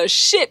has a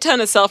shit ton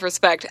of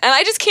self-respect. And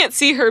I just can't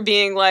see her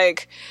being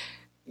like,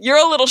 you're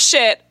a little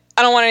shit,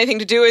 I don't want anything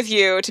to do with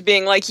you, to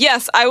being like,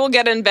 yes, I will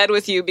get in bed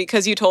with you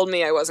because you told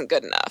me I wasn't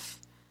good enough.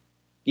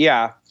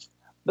 Yeah.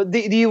 But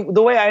the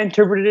way I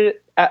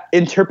interpreted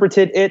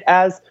it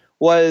as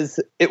was,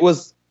 it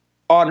was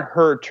on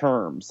her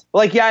terms.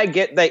 Like, yeah, I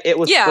get that it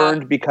was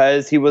spurned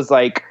because he was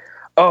like,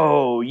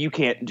 oh, you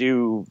can't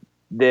do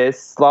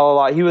this, la la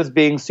la. He was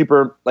being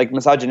super like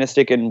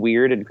misogynistic and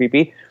weird and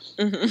creepy.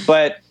 Mm-hmm.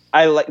 But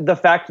I like the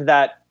fact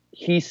that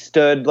he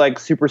stood like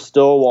super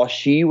still while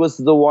she was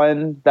the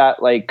one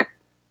that like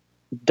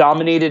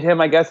dominated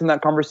him, I guess, in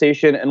that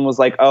conversation, and was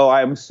like, oh,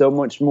 I'm so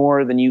much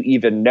more than you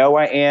even know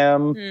I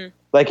am. Mm.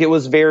 Like, it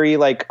was very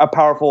like a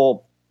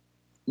powerful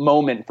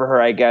moment for her,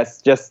 I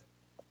guess, just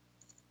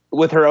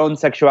with her own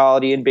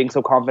sexuality and being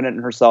so confident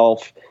in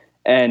herself.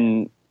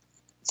 And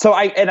So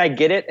I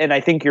get it, and I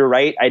think you're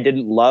right. I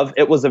didn't love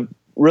it. Was a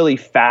really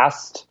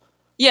fast,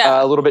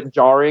 a little bit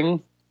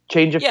jarring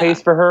change of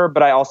pace for her,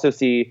 but I also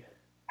see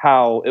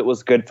how it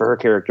was good for her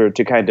character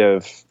to kind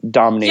of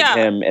dominate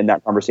him in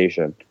that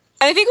conversation.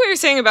 And I think what you're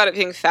saying about it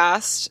being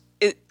fast,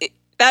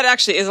 that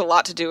actually is a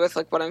lot to do with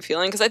like what I'm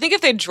feeling. Because I think if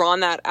they'd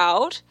drawn that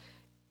out,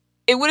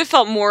 it would have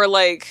felt more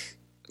like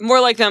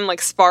them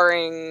like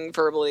sparring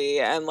verbally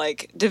and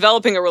like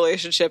developing a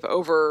relationship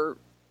over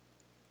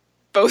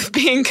both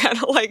being kind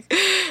of like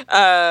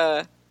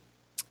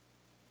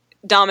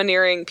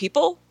domineering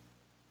people.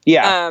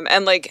 Yeah.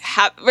 And like,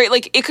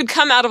 like it could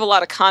come out of a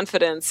lot of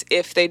confidence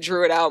if they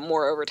drew it out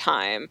more over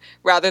time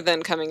rather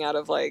than coming out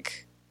of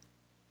like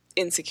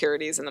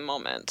insecurities in the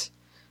moment.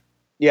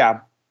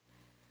 Yeah.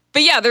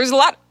 But yeah, there's a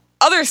lot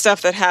other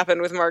stuff that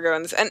happened with Margot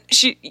in this. And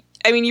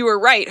you were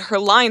right. Her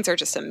lines are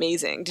just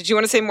amazing. Did you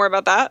want to say more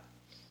about that?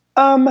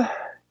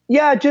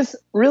 Yeah, just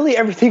really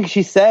everything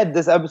she said.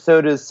 This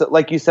episode is,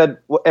 like you said,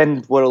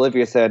 and what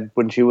Olivia said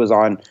when she was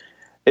on,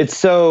 it's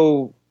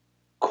so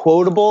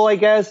quotable, I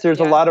guess. There's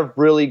a lot of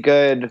really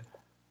good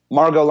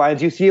Margot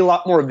lines. You see a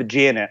lot more of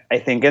Janet, I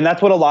think. And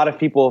that's what a lot of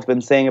people have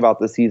been saying about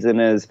this season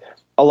is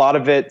a lot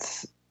of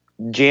it's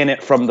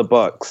Janet from the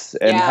books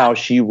and how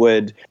she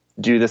would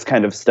do this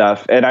kind of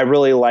stuff. And I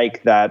really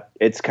like that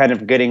it's kind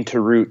of getting to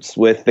roots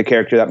with the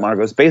character that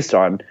Margot's based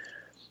on.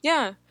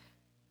 Yeah.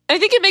 I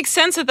think it makes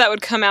sense that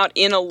would come out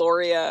in a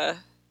Loria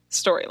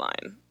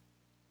storyline.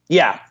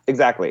 Yeah,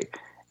 exactly.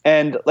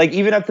 And like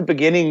even at the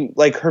beginning,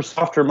 like her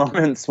softer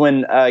moments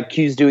when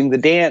Q's doing the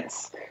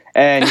dance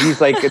and he's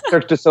like it's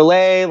Cirque du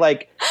Soleil,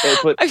 like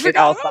it's what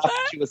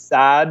she was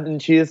sad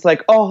and she's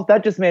like, oh,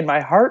 that just made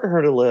my heart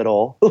hurt a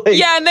little. Like,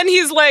 yeah, and then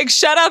he's like,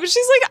 shut up, and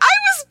she's like, I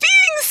was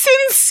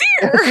being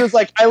sincere. She was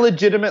like, I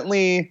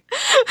legitimately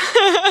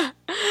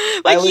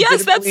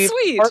yes, that's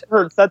sweet. Heart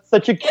hurts. That's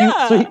such a cute,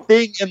 sweet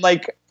thing, and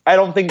like I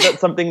don't think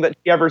that's something that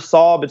she ever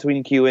saw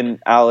between Q and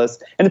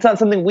Alice. And it's not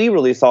something we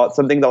really saw. It's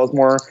something that was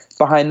more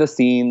behind the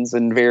scenes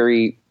and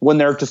very when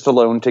they're just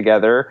alone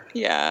together.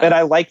 Yeah. And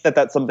I like that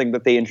that's something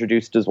that they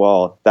introduced as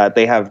well, that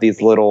they have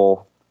these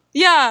little...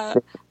 Yeah.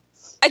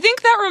 I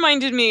think that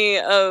reminded me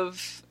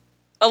of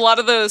a lot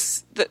of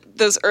those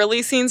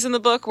early scenes in the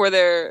book where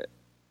they're...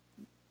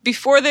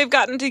 before they've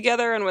gotten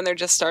together and when they're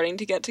just starting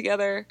to get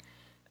together.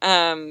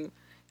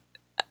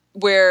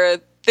 Where...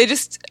 they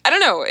just, I don't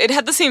know, it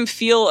had the same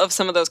feel of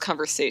some of those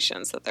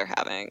conversations that they're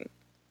having,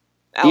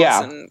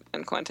 Alice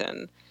and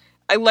Quentin.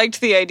 I liked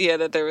the idea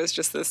that there was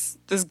just this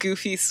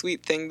goofy,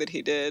 sweet thing that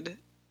he did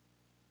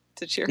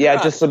to cheer her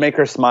up. Just to make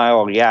her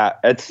smile,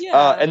 It's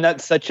and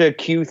that's such a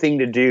Q thing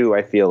to do,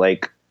 I feel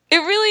like. It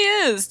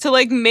really is, to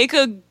like make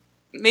an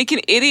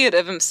idiot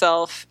of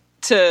himself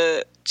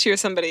to cheer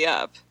somebody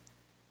up.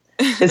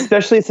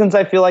 Especially since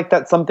I feel like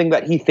that's something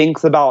that he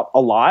thinks about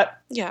a lot.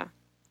 Yeah.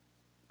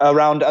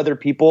 Around other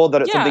people,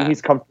 that it's something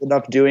he's comfortable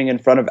enough doing in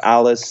front of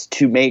Alice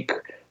to make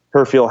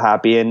her feel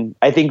happy. And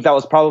I think that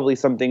was probably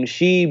something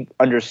she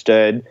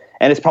understood,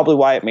 and it's probably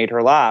why it made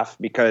her laugh,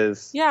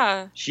 because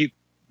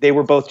they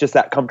were both just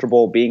that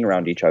comfortable being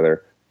around each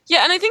other.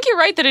 Yeah, and I think you're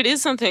right that it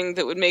is something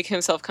that would make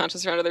him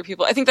self-conscious around other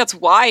people. I think that's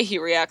why he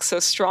reacts so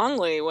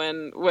strongly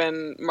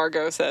when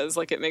Margot says,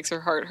 like, it makes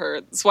her heart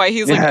hurt. It's why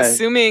he's, like,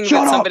 assuming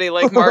that somebody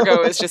like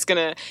Margot is just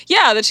gonna...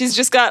 Yeah, that she's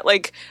just got,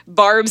 like,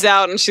 barbs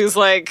out, and she's,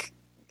 like...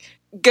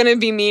 gonna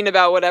be mean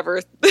about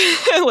whatever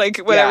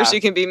she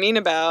can be mean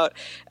about.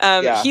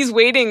 He's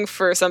waiting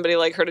for somebody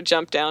like her to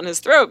jump down his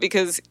throat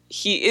because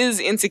he is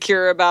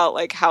insecure about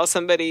like how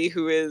somebody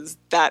who is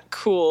that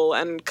cool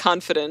and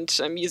confident,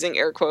 I'm using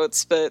air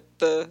quotes, but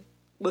the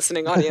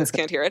listening audience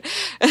can't hear it,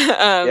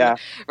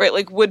 right,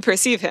 like would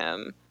perceive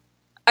him.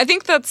 I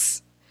think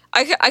that's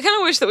I kind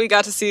of wish that we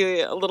got to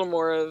see a little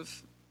more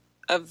of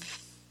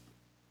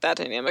that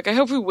dynamic. I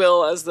hope we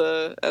will as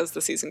the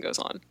season goes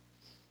on.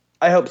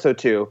 I hope so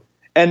too.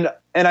 And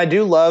I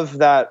do love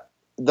that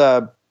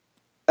and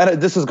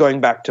this is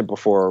going back to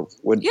before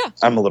when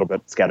I'm a little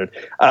bit scattered,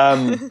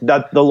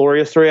 that the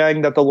Loria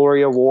storyline, that the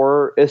Loria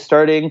War is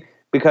starting,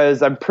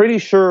 because I'm pretty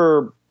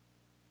sure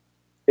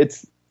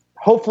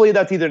hopefully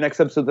that's either next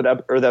episode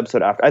or the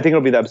episode after. I think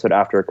it'll be the episode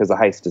after because the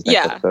heist is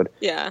next episode.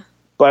 Yeah.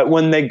 But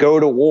when they go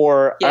to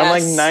war, I'm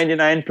like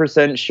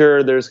 99%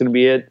 sure there's going to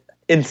be an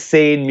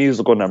insane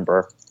musical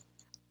number.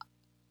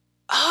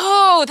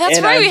 Oh, that's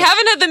right. We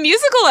haven't had the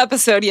musical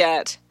episode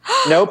yet.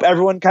 Nope.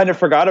 Everyone kind of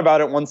forgot about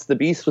it once the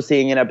Beast was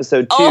seeing in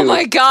episode 2. Oh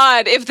my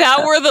God. If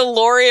that were the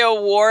Loria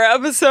War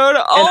episode,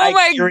 oh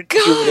my God.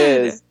 It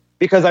is,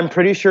 because I'm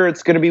pretty sure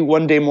it's going to be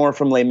One Day More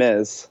from Les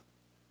Mis.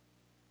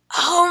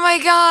 Oh my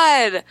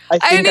God.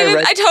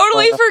 I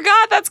totally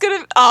forgot that's going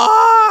to...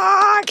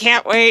 Oh, I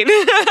can't wait.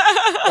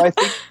 I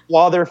think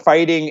while they're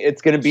fighting,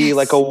 it's going to be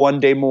like a One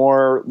Day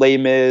More Les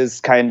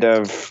Mis kind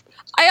of...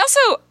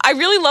 I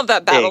really love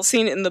that battle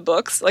scene in the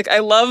books. Like, I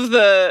love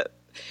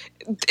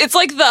it's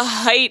like the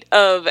height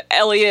of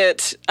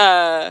Elliot,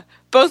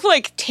 both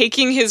like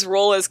taking his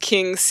role as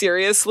king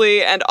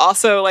seriously and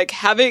also like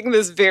having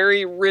this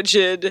very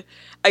rigid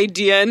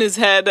idea in his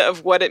head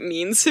of what it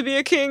means to be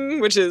a king,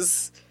 which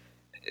is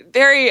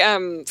very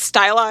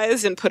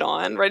stylized and put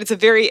on, right? It's a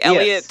very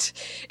Elliot.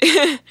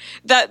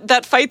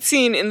 That fight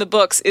scene in the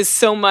books is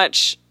so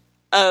much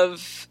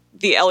of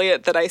the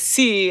Elliot that I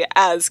see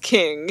as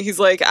king. He's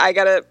like,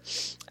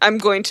 I'm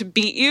going to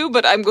beat you,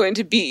 but I'm going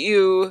to beat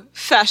you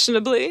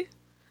fashionably.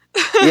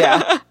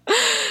 Yeah.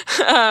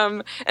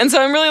 And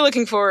so I'm really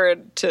looking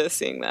forward to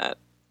seeing that.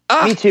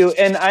 Me too.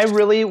 And I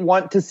really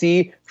want to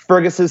see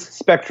Fergus's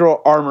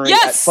spectral armory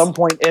at some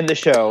point in the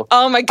show.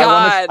 Oh my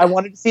God. I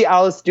wanted to see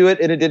Alice do it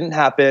and it didn't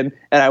happen.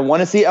 And I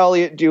want to see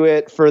Elliot do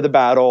it for the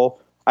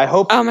battle. I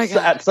hope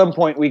at some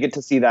point we get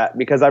to see that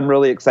because I'm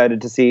really excited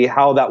to see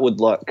how that would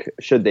look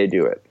should they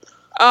do it.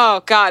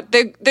 Oh God.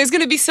 There's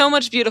going to be so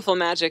much beautiful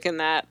magic in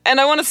that. And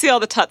I want to see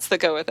all the tuts that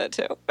go with it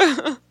too.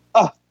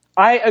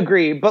 I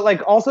agree. But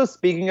like also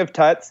speaking of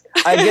tuts,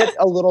 I get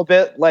a little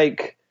bit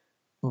like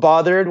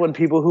bothered when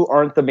people who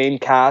aren't the main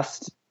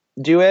cast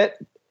do it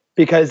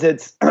because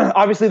it's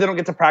obviously they don't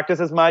get to practice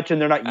as much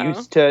and they're not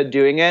used to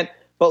doing it.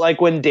 But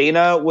like when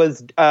Dana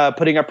was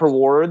putting up her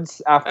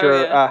wards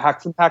after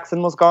Haxon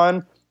Paxton was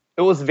gone,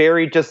 it was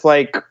very just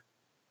like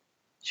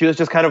she was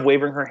just kind of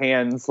waving her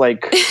hands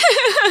like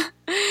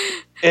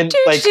and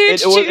like it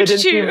didn't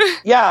seem,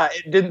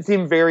 it didn't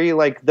seem very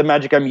like the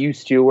magic I'm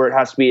used to where it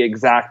has to be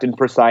exact and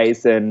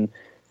precise and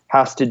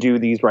has to do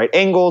these right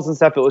angles and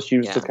stuff. She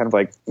was just kind of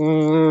like,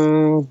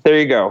 there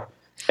you go.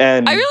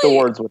 And the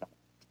wards went up.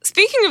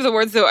 Speaking of the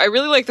wards, though, I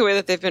really like the way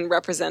that they've been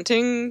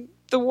representing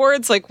the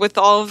wards, like with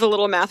all of the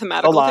little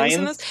mathematical things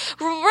in this.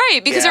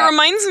 Right, because it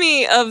reminds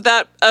me of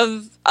that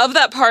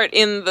part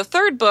in the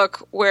third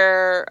book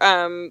where,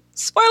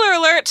 spoiler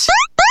alert,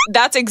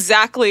 that's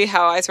exactly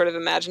how I sort of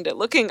imagined it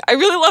looking. I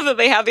really love that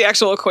they have the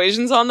actual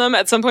equations on them.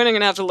 At some point, I'm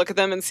going to have to look at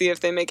them and see if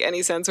they make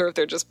any sense or if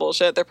they're just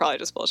bullshit. They're probably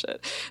just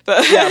bullshit.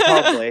 But yeah,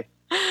 probably.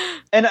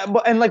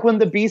 And like when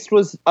the Beast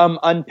was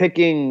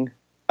unpicking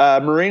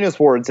Marina's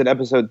wards in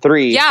episode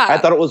 3, I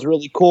thought it was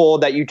really cool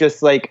that you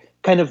just like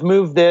kind of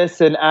move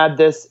this and add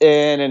this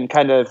in and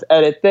kind of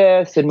edit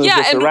this and move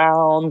this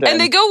around. And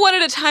they go one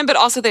at a time, but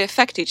also they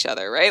affect each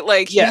other, right?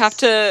 Like you have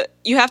to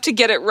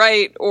get it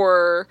right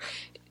or...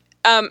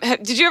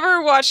 did you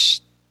ever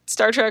watch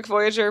Star Trek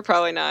Voyager?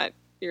 Probably not.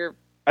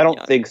 I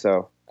don't think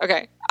so.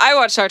 Okay. I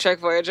watched Star Trek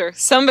Voyager.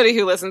 Somebody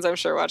who listens, I'm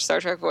sure, watched Star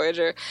Trek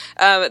Voyager.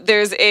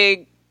 There's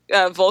a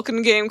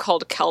Vulcan game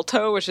called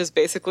Calto, which is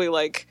basically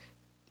like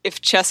if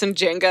chess and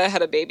Jenga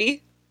had a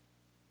baby.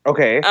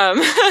 Okay.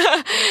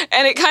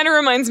 And it kind of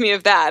reminds me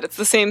of that. It's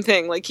the same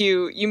thing. Like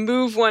you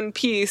move one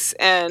piece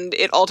and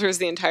it alters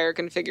the entire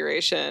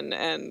configuration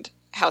and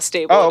how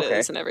stable it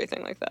is and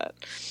everything like that.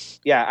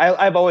 Yeah,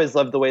 I've always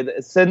loved the way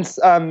that since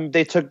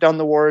they took down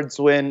the wards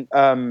when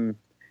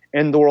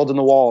in The World in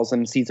the Walls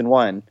in season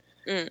 1,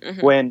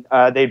 when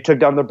they took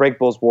down the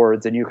Breakables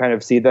wards and you kind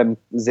of see them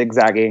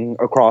zigzagging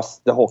across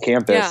the whole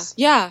campus.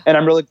 Yeah. And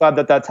I'm really glad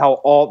that that's how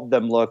all of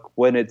them look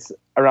when it's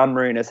around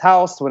Marina's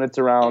house, when it's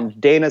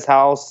around Dana's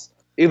house,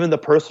 even the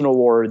personal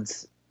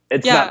wards.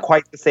 It's not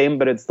quite the same,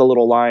 but it's the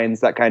little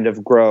lines that kind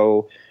of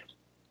grow.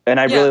 And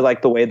I really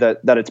like the way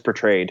that it's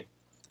portrayed.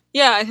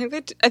 Yeah, I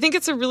think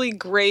it's a really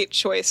great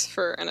choice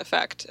for an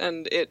effect,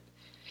 and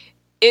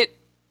it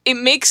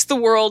makes the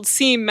world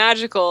seem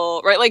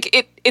magical, right?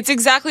 Like it's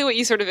exactly what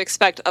you sort of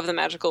expect of the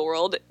magical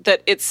world.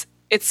 That it's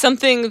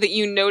something that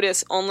you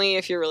notice only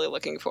if you're really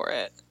looking for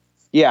it.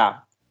 Yeah.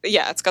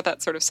 Yeah, it's got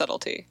that sort of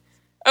subtlety.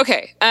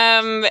 Okay.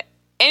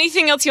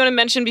 Anything else you want to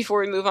mention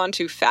before we move on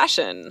to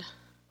fashion?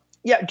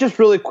 Yeah, just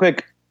really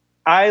quick.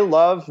 I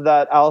love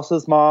that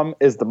Alice's mom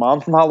is the mom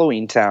from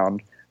Halloween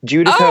Town.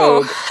 Judith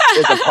Hogue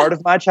is a part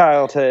of my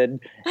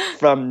childhood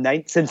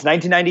since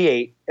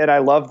 1998, and I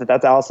love that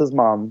that's Alice's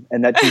mom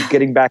and that she's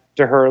getting back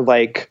to her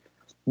like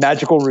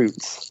magical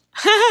roots.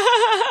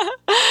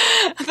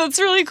 That's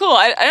really cool.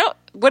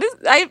 What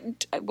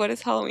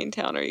is Halloween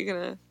Town? Are you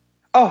gonna?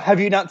 Oh,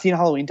 have you not seen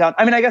Halloween Town?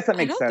 I mean, I guess that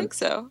makes sense. I don't think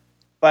so.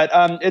 But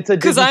it's a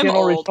Disney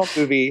Channel original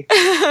movie.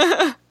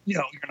 No,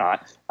 you're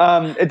not.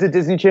 It's a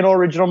Disney Channel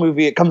original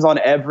movie. It comes on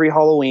every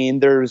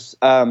Halloween. There's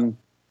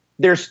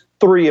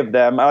 3 of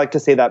them. I like to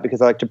say that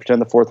because I like to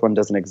pretend the 4th one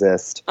doesn't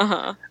exist.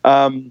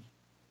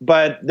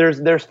 But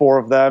there's 4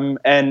 of them,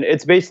 and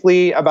it's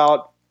basically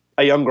about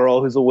a young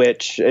girl who's a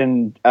witch,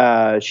 and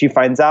she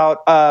finds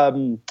out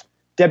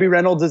Debbie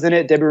Reynolds is in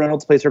it. Debbie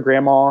Reynolds plays her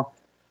grandma.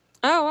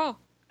 Oh wow!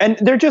 And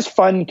they're just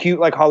fun, cute,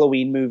 like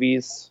Halloween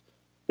movies.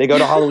 They go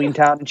to Halloween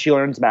Town and she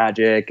learns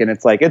magic, and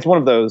it's one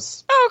of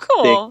those. Oh,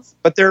 cool! Things.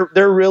 But they're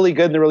really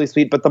good and they're really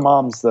sweet. But the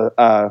mom's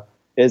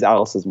is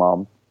Alice's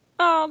mom.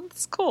 Oh,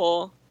 that's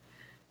cool.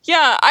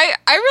 Yeah, I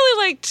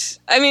really liked.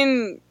 I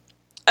mean,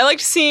 I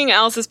liked seeing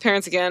Alice's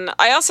parents again.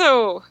 I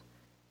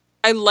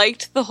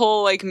liked the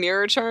whole like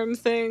mirror charm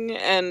thing,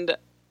 and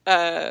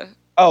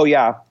oh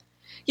yeah,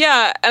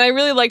 and I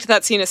really liked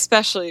that scene,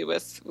 especially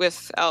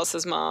with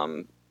Alice's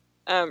mom,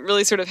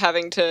 really sort of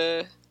having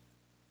to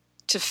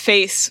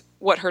face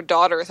what her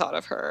daughter thought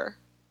of her.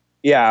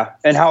 Yeah,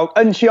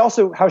 and she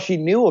also how she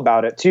knew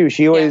about it too.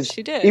 She always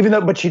she did,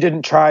 but she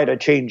didn't try to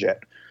change it.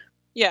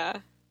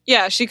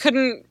 Yeah, she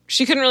couldn't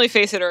really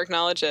face it or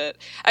acknowledge it.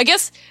 I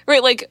guess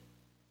right, like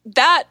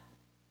that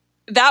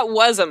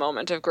was a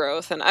moment of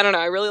growth, and I don't know,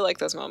 I really like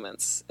those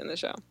moments in the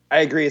show. I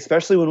agree,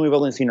 especially when we've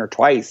only seen her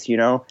twice, you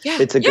know? Yeah,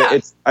 it's a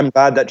good, I'm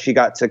glad that she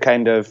got to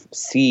kind of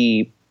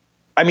see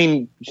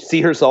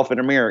herself in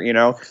a mirror, you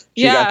know?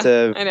 She got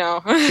to, I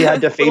know. She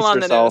had to face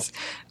herself.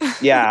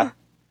 Yeah.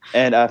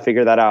 And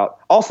figure that out.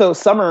 Also,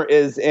 Summer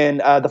is in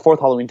the fourth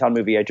Halloween Town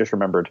movie, I just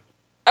remembered.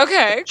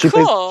 Okay, She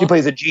cool.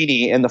 plays a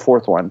genie in the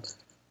fourth one.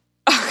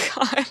 Oh,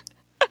 God.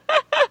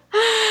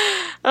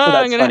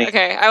 That's funny.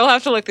 Okay, I will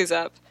have to look these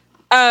up.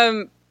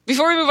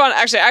 Before we move on,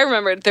 actually, I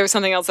remembered there was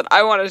something else that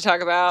I wanted to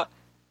talk about.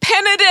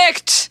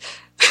 Benedict!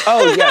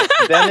 Oh, yes,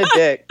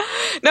 Benedict.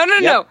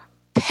 No.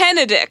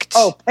 Benedict.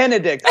 Oh,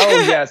 Benedict.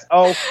 Oh, yes.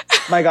 Oh,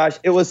 my gosh.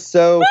 It was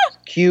so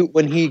cute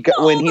when he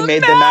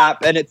made the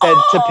map and it said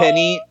to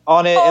Penny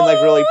on it in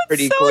like really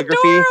pretty calligraphy.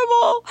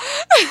 Adorable.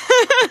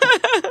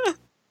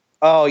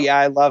 Oh, yeah,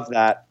 I love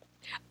that.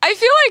 I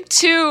feel like,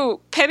 too,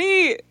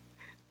 Penny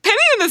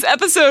in this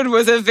episode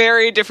was a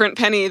very different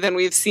Penny than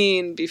we've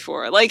seen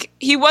before. Like,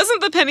 he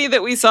wasn't the Penny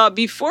that we saw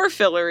before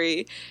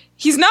Fillory.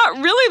 He's not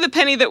really the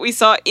Penny that we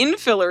saw in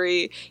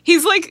Fillory.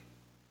 He's like,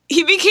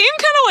 he became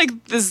kind of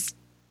like this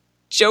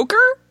Joker?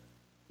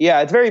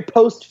 Yeah, it's very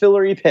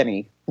post-Fillory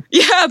Penny.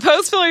 Yeah,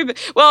 post-Fillory,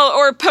 well,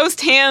 or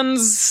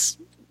post-Hands,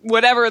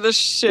 whatever the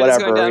shit is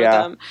going down with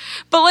them.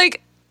 But,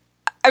 like,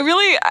 I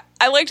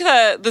liked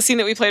the scene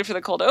that we played for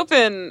the cold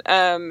open,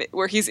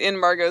 where he's in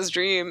Margot's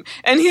dream,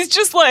 and he's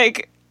just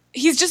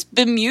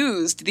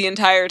bemused the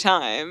entire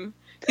time.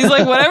 He's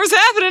like, whatever's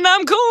happening,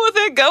 I'm cool with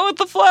it, go with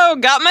the flow,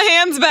 got my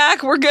hands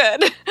back, we're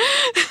good.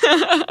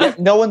 Yeah,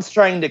 no one's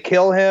trying to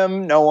kill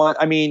him,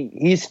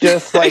 he's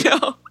just like,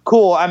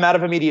 cool, I'm out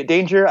of immediate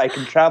danger, I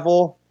can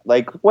travel,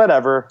 like,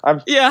 whatever.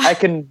 I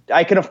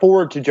can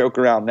afford to joke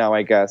around now,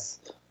 I guess.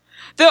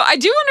 Though I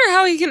do wonder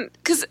how he can,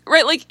 because,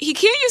 right, like, he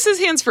can't use his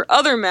hands for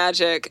other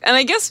magic, and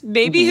I guess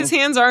maybe his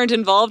hands aren't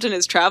involved in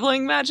his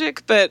traveling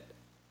magic, but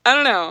I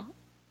don't know.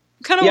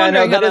 I'm kind of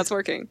wondering how that's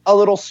working. A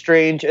little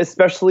strange,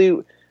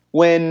 especially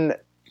when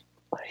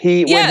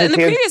in the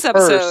previous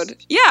episode,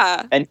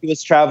 and he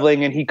was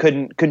traveling and he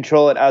couldn't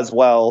control it as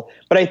well.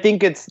 But I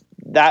think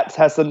that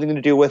has something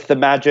to do with the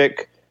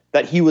magic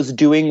that he was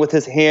doing with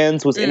his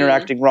hands was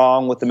interacting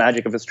wrong with the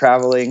magic of his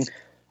traveling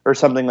or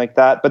something like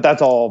that. But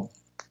that's all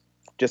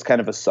just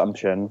kind of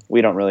assumption. We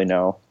don't really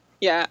know.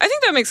 Yeah, I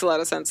think that makes a lot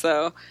of sense,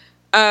 though.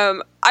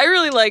 I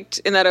really liked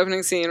in that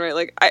opening scene, right?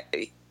 Like,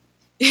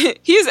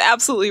 he is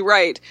absolutely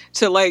right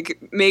to, like,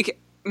 make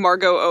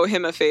Margot owe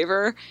him a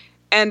favor.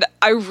 And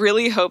I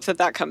really hope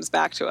that comes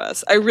back to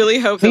us. I really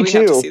hope that we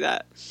have to see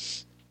that.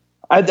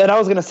 I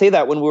was going to say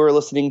that when we were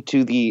listening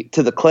to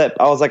the clip.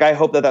 I was like, I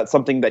hope that that's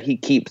something that he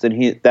keeps,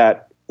 and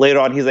that later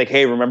on he's like,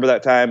 hey, remember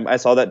that time I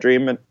saw that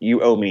dream? And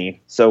you owe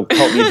me, so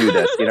help me do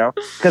this, you know?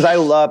 Because I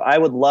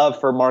would love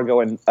for Margot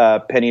and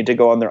Penny to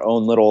go on their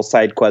own little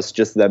side quests,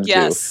 just them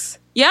too.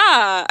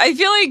 Yeah, I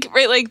feel like,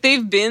 right, like,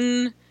 they've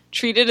been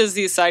treated as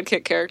these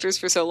sidekick characters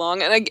for so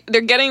long, and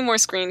they're getting more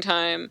screen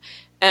time,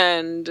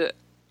 and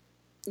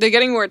they're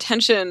getting more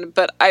attention,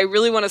 but I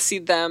really want to see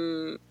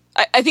them.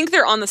 I think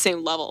they're on the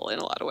same level in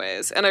a lot of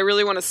ways, and I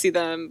really want to see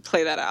them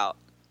play that out.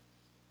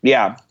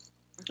 Yeah.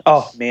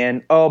 Oh,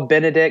 man. Oh,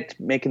 Benedict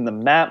making the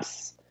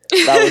maps.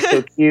 That was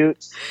so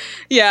cute.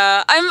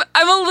 Yeah, I'm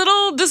a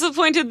little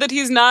disappointed that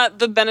he's not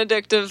the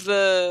Benedict of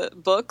the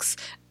books,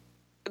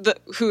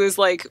 who is,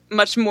 like,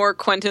 much more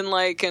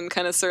Quentin-like and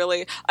kind of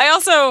surly. I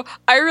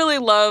really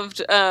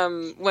loved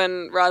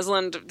when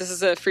Rosalind, this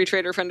is a free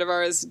trader friend of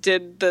ours,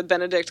 did the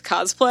Benedict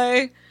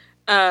cosplay.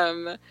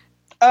 I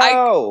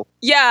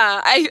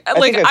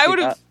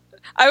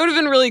would have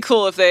been really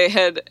cool if they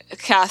had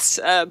cast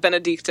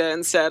Benedicta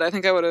instead. I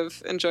think I would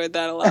have enjoyed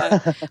that a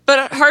lot.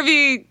 But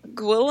Harvey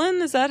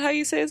Guillen, is that how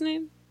you say his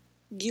name?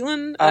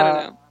 Guillen? I don't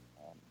know.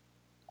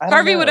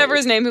 Harvey, whatever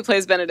his name, who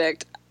plays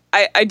Benedict.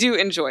 I do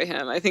enjoy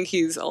him. I think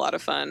he's a lot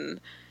of fun.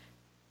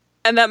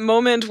 And that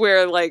moment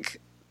where, like,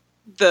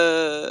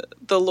 the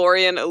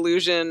Lorien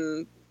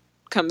illusion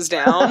comes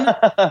down.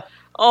 And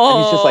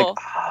he's just like,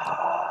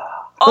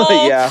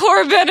 yeah.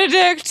 Poor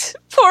Benedict.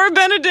 Poor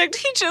Benedict.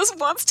 He just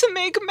wants to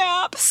make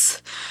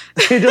maps.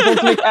 He just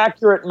wants to make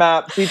accurate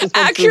maps. He just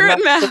wants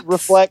maps to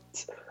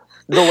reflect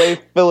the way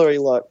Fillory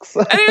looks.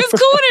 And it was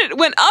cool when it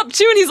went up,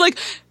 too, and he's like,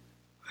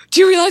 do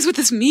you realize what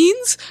this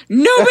means?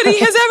 Nobody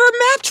has ever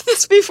mapped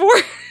this before.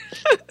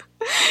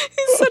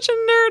 He's such a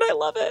nerd. I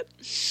love it.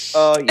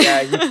 Oh,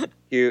 yeah, he's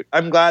cute.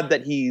 I'm glad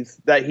that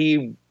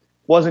he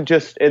wasn't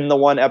just in the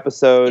one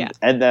episode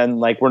and then,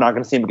 like, we're not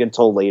going to see him again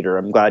until later.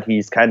 I'm glad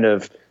he's kind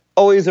of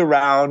always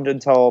around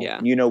until,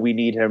 we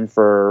need him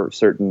for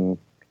certain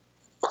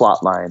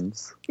plot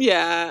lines.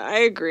 Yeah, I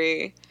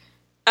agree.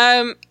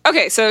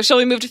 Okay, so shall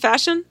we move to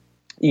fashion?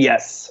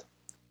 Yes.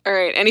 All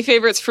right, any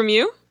favorites from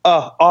you?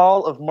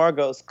 All of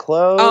Margot's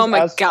clothes. Oh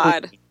my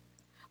God.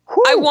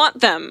 I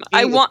want them.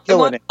 I want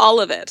all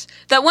of it.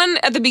 That one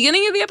at the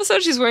beginning of the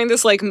episode, she's wearing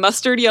this, like,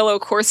 mustard yellow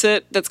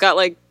corset that's got,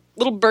 like,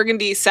 little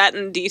burgundy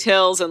satin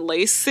details and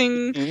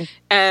lacing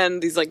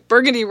and these, like,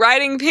 burgundy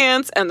riding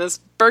pants and this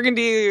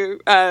burgundy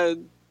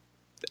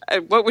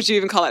what would you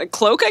even call it? A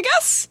cloak, I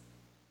guess?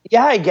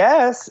 Yeah, I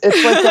guess.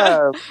 It's like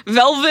a...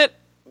 Velvet.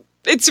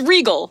 It's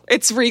regal.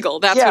 It's regal.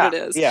 That's what it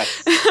is. Yeah.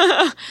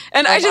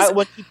 And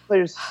when she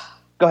plays...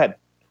 Go ahead.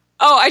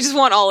 Oh, I just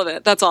want all of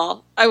it. That's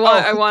all. I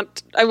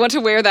want to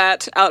wear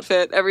that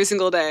outfit every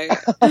single day.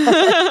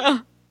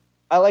 I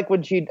like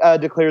when she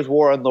declares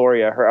war on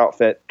Loria, her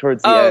outfit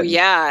towards the end. Oh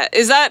yeah.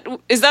 Is that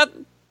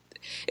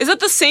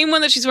the same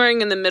one that she's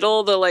wearing in the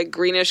middle, the like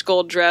greenish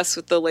gold dress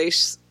with the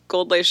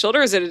gold lace shoulder,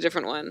 or is it a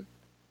different one?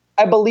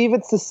 I believe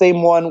it's the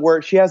same one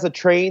where she has a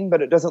train,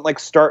 but it doesn't like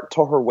start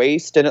till her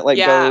waist, and it like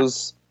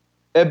goes,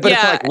 but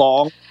it's like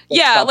long.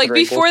 Yeah, like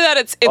before that,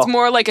 it's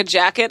more like a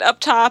jacket up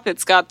top.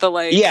 It's got the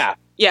like. Yeah.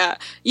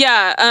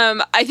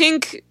 I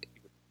think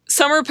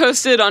Summer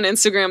posted on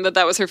Instagram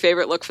that was her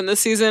favorite look from this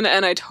season,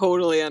 and I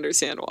totally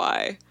understand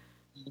why.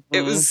 Mm-hmm.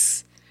 It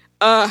was.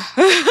 All of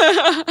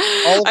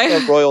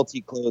the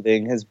royalty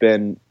clothing has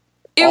been.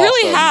 It awesome.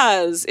 Really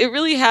has. It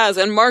really has,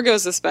 and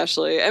Margot's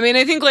especially. I mean,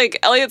 I think like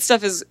Elliot's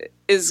stuff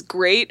is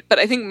great, but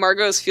I think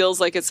Margot's feels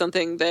like it's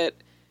something that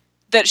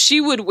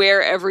she would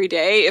wear every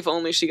day if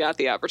only she got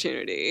the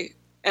opportunity.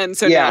 And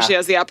so now she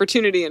has the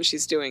opportunity and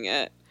she's doing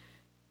it.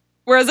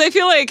 Whereas I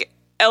feel like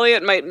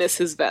Elliot might miss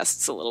his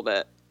vests a little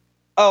bit.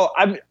 Oh,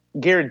 I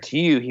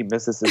guarantee you he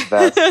misses his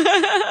vest.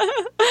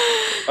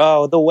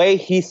 Oh, the way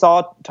he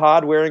saw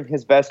Todd wearing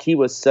his vest, he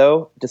was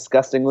so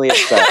disgustingly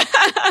upset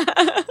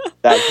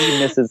that he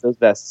misses those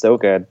vests so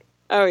good.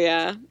 Oh,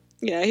 yeah.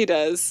 Yeah, he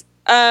does.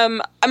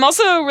 I'm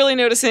also really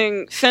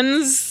noticing Finn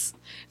is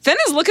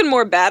looking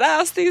more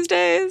badass these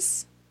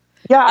days.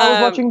 Yeah, I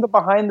was watching the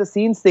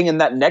behind-the-scenes thing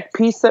and that neck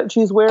piece that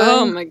she's wearing.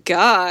 Oh, my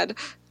God.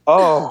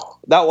 Oh,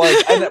 that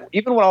was... And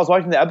even when I was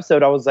watching the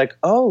episode, I was like,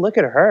 oh, look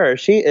at her.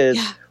 She is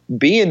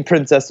being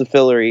Princess of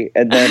Fillory.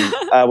 And then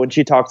when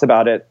she talks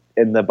about it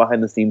in the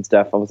behind-the-scenes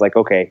stuff, I was like,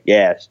 okay,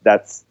 yeah,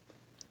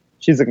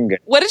 she's looking good.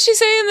 What did she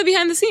say in the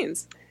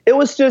behind-the-scenes? It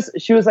was just,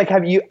 she was like,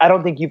 I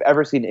don't think you've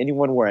ever seen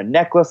anyone wear a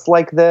necklace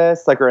like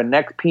this, like, or a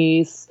neck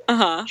piece.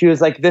 Uh-huh. She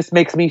was like, this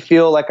makes me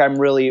feel like I'm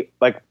really,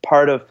 like,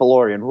 part of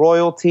Fillorian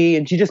royalty.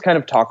 And she just kind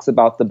of talks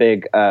about the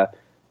big,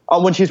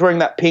 when she's wearing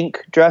that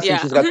pink dress and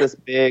she's got this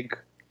big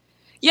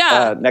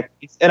neck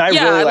piece. And I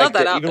really liked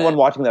it. Even when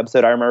watching the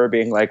episode, I remember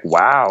being like,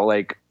 wow,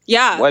 like,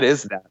 what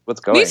is that? What's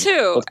going on? Me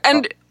too.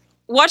 And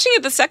watching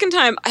it the second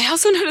time, I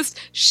also noticed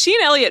she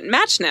and Elliot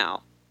match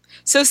now.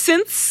 So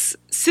since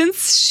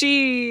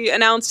she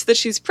announced that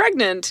she's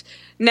pregnant,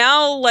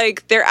 now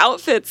like their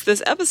outfits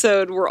this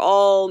episode were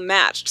all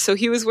matched. So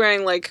he was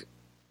wearing like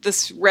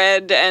this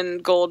red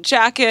and gold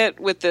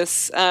jacket with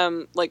this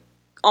like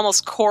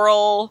almost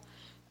coral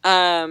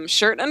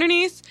shirt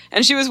underneath,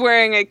 and she was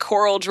wearing a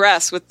coral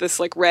dress with this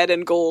like red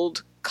and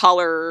gold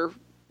collar,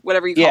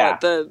 whatever you call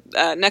it,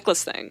 the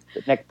necklace thing.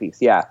 The neck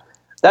piece,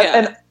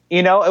 And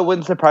you know, it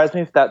wouldn't surprise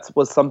me if that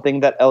was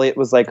something that Elliot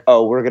was like,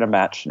 oh, we're gonna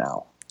match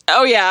now.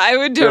 Oh yeah, I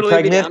would totally.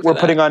 We're pregnant. Be down for we're that.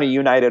 putting on a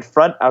united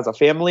front as a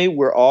family.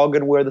 We're all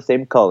going to wear the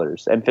same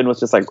colors. And Finn was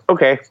just like,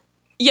 okay.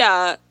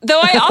 Yeah,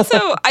 though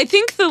I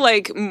think the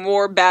like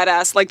more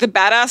badass, like the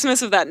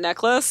badassness of that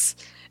necklace,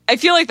 I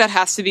feel like that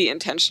has to be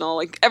intentional.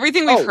 Like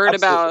everything we've heard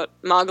about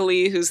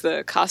Magali, who's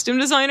the costume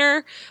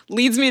designer,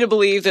 leads me to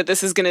believe that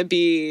this is going to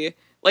be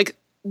like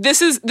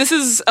this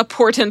is a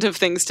portent of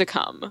things to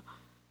come.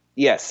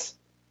 Yes.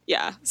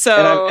 Yeah.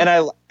 So and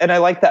I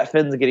like that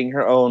Finn's getting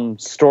her own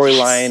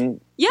storyline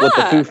with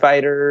the Foo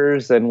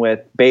Fighters and with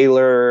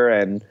Baylor,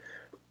 and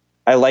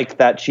I like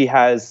that she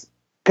has,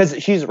 because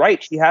she's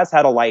right, she has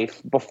had a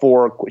life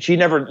before. She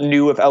never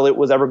knew if Elliot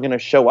was ever going to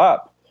show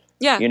up.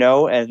 Yeah. You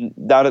know, and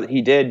now that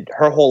he did,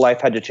 her whole life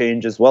had to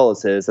change as well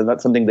as his, and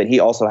that's something that he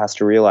also has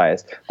to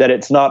realize, that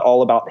it's not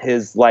all about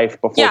his life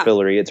before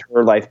Fillory, it's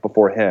her life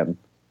before him.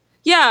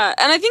 Yeah,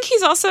 and I think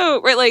he's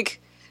also right,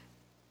 like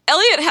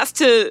Elliot has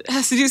to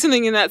do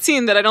something in that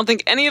scene that I don't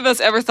think any of us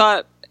ever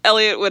thought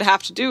Elliot would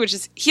have to do, which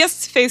is he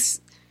has to face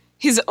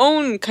his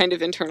own kind of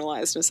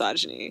internalized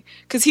misogyny,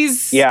 because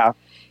he's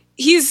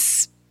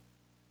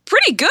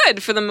pretty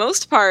good for the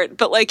most part,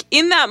 but like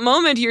in that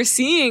moment you're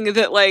seeing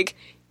that like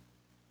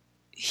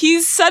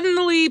he's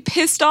suddenly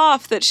pissed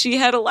off that she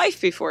had a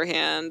life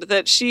beforehand,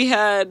 that she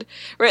had,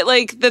 right,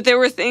 like that there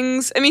were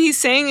things, I mean, he's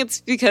saying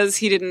it's because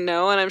he didn't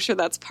know, and I'm sure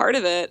that's part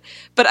of it,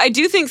 but I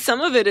do think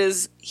some of it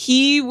is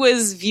he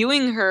was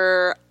viewing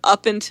her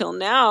up until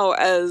now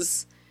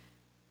as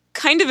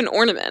kind of an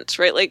ornament,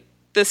 right? Like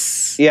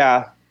this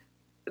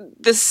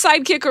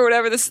sidekick or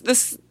whatever,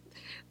 this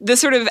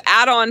sort of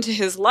add-on to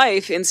his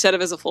life instead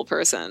of as a full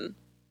person.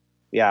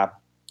 Yeah.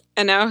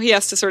 And now he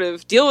has to sort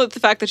of deal with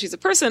the fact that she's a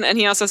person, and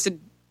he also has to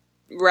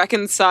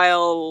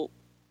reconcile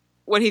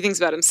what he thinks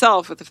about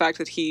himself with the fact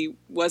that he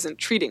wasn't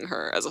treating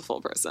her as a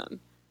full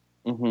person.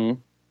 Mm-hmm.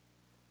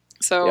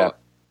 So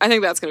I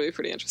think that's going to be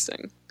pretty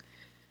interesting.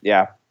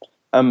 Yeah.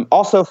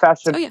 Also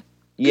fashion. Oh, yeah.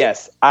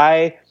 Yes.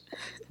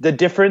 The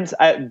difference,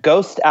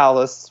 Ghost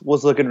Alice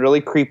was looking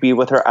really creepy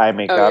with her eye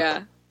makeup. Oh,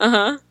 yeah.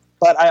 Uh-huh.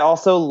 But I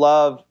also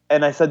love,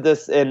 and I said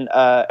this in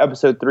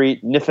episode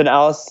 3, Niffin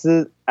Alice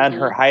and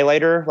her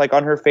highlighter, like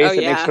on her face,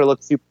 it makes her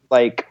look super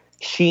like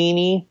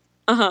sheeny.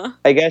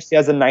 I guess she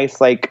has a nice,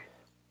 like,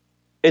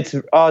 it's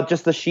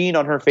just the sheen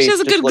on her face. She has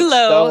a just good looks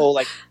glow. So,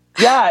 like,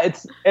 yeah,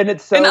 it's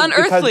so an unearthly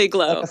because it's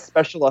glow. like a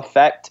special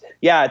effect.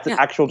 Yeah, it's an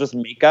actual just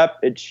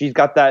makeup. She's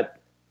got that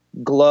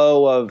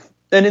glow of,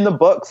 and in the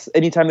books,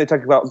 anytime they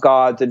talk about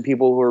gods and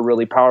people who are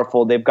really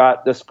powerful, they've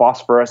got this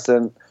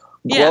phosphorescent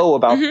glow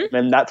about them,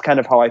 and that's kind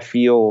of how I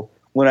feel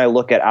when I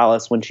look at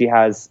Alice when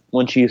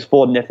she's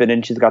full of Niffin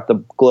and she's got the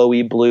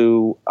glowy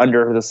blue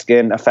under the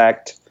skin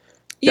effect.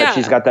 That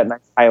she's got that nice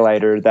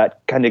highlighter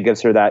that kind of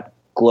gives her that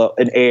glow,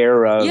 an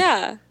air of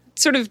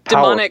sort of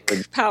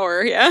demonic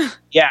power. Yeah.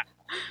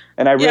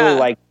 And I really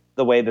like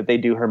the way that they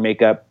do her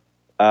makeup,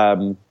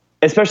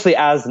 especially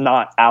as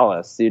not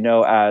Alice,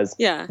 as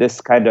this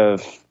kind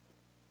of,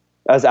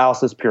 as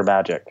Alice's pure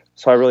magic.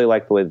 So I really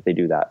like the way that they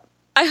do that.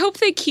 I hope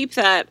they keep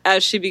that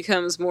as she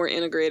becomes more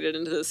integrated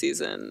into the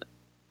season.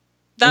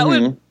 That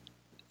would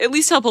at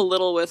least help a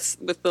little with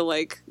the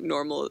like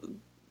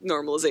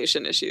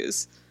normalization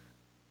issues.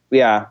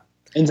 Yeah.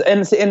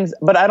 And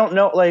but I don't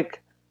know,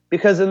 like,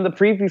 because in the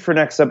preview for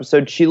next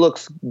episode, she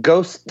looks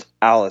Ghost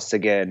Alice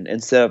again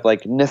instead of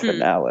like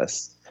Niffin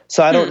Alice.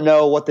 So I don't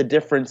know what the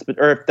difference,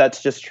 or if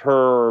that's just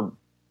her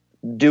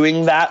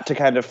doing that to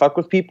kind of fuck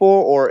with people,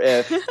 or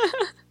if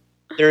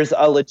there's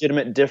a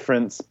legitimate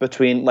difference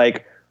between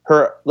like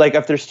her, like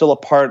if there's still a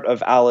part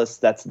of Alice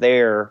that's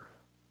there,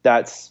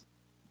 that's,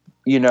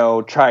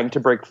 trying to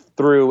break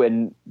through,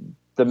 and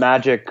the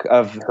magic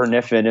of her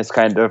Niffin is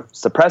kind of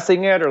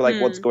suppressing it, or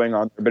like what's going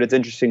on there. But it's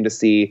interesting to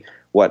see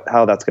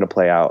how that's going to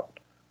play out.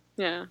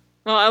 Yeah.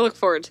 Well, I look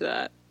forward to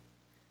that.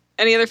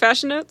 Any other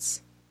fashion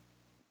notes?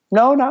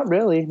 No, not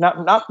really.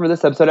 Not for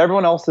this episode.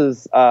 Everyone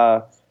else's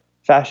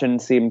fashion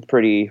seemed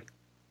pretty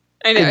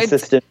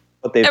consistent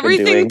with what they've been doing.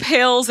 Everything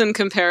pales in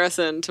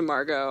comparison to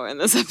Margot in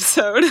this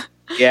episode.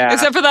 Yeah.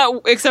 except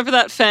for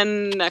that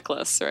Fen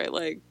necklace, right?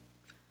 Like.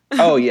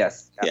 Oh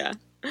yes. Yeah.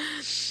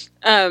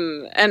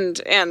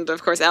 And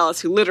of course Alice,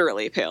 who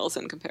literally pales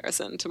in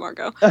comparison to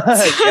Margot.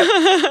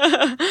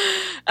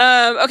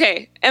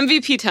 Okay,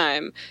 MVP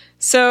time.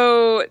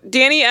 So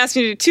Danny asked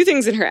me to do two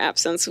things in her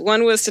absence.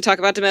 One was to talk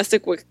about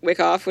domestic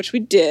wick-off, which we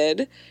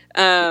did.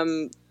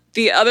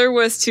 The other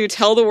was to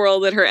tell the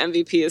world that her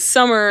MVP is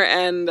Summer,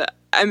 and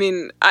I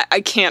mean, I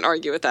can't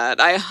argue with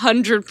that. I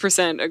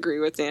 100% agree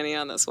with Danny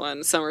on this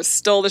one. Summer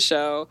stole the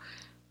show.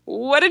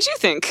 What did you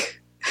think?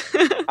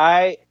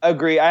 I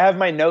agree. I have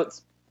my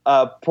notes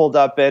pulled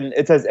up, and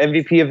it says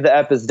MVP of the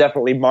ep is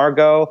definitely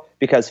Margot,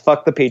 because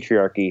fuck the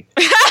patriarchy.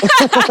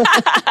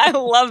 I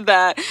love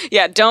that.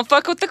 Yeah, don't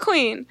fuck with the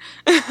queen.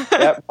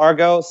 Yep,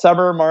 Margot,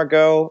 Summer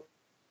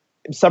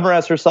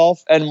as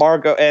herself, and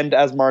Margot, and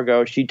as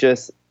Margot,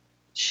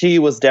 she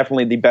was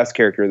definitely the best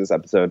character of this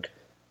episode.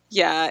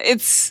 Yeah,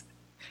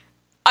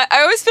 I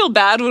always feel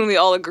bad when we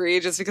all agree,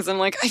 just because I'm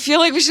like, I feel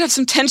like we should have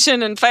some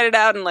tension and fight it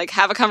out and like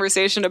have a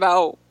conversation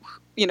about,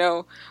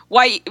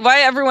 why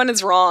everyone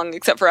is wrong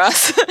except for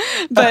us.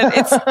 But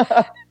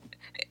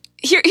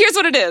here's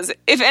what it is.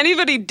 If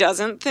anybody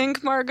doesn't think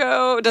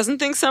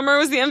Summer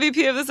was the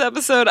MVP of this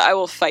episode, I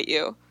will fight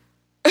you.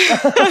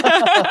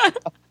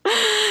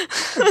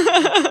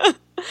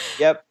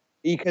 Yep,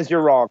 because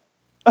you're wrong.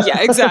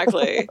 Yeah,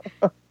 exactly.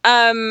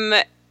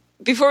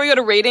 Before we go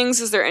to ratings,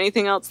 is there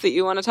anything else that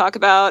you want to talk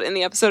about in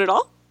the episode at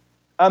all?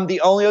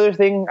 The only other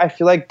thing I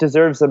feel like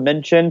deserves a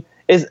mention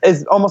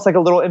is almost like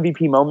a little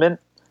MVP moment.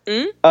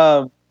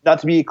 Not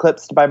to be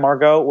eclipsed by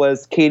Margot,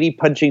 was Katie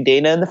punching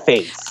Dana in the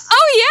face.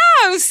 Oh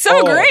yeah, it was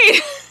so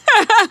great.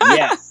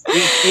 Yes,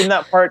 we've seen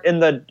that part in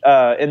the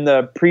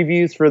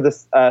previews for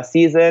this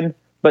season,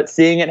 but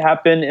seeing it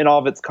happen in all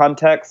of its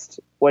context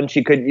when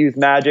she couldn't use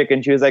magic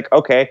and she was like,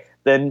 okay,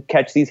 then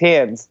catch these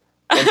hands,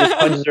 and just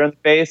punches her in the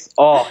face.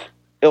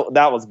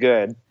 That was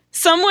good.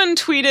 Someone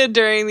tweeted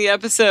during the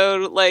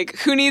episode, like,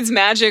 who needs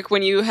magic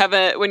when you have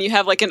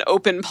like an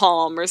open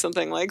palm or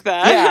something like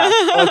that? Yeah,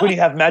 like when you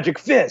have magic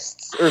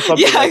fists or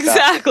something like that. Yeah,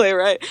 exactly,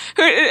 right.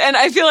 And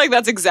I feel like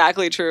that's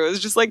exactly true. It's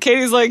just like,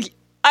 Katie's like,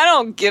 I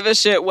don't give a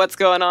shit what's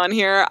going on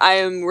here. I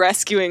am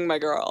rescuing my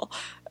girl.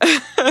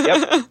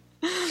 Yep.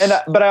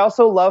 But I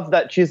also love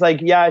that she's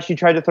like, yeah, she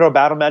tried to throw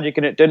battle magic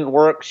and it didn't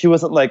work. She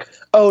wasn't like,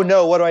 oh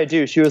no, what do I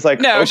do? She was like,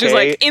 no, okay. She was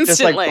like,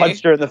 instantly. Just like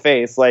punched her in the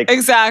face. Like,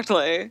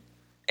 exactly.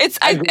 And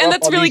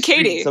that's really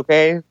Katie. Streets,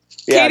 okay?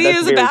 Yeah, Katie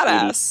is a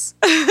badass.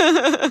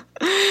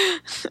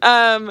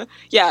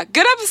 Yeah,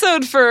 good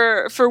episode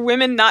for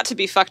women not to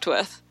be fucked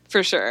with,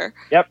 for sure.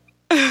 Yep.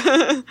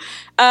 Okay.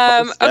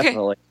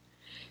 Definitely.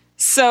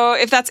 So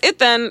if that's it,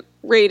 then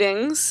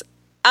ratings.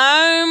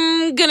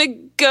 I'm gonna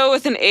go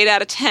with an 8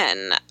 out of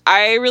 10.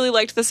 I really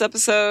liked this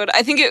episode.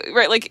 I think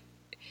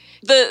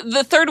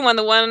the third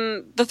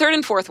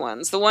and fourth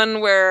ones, the one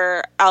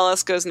where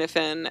Alice goes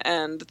Niffin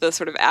and the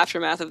sort of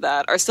aftermath of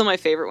that, are still my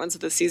favorite ones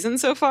of the season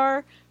so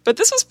far. But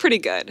this was pretty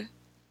good.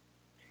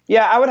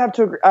 Yeah, I would have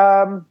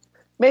to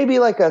maybe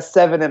like a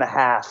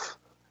 7.5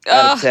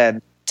 out of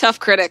 10. Tough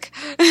critic.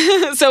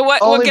 So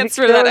what gets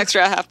rid of that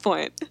extra half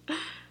point?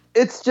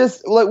 It's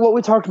just like what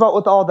we talked about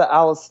with all the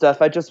Alice stuff.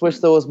 I just wish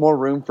there was more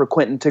room for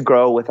Quentin to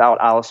grow without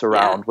Alice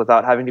around,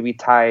 without having to be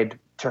tied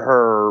to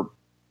her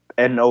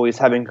and always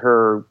having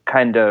her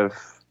kind of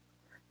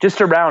just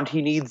around.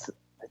 He needs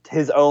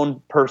his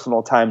own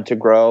personal time to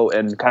grow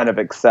and kind of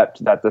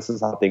accept that this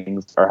is how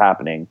things are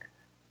happening.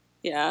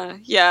 Yeah,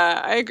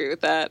 I agree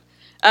with that.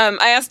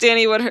 I asked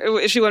Danny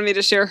if she wanted me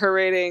to share her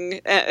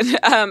rating. And,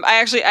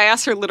 I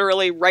asked her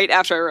literally right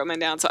after I wrote mine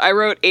down. So I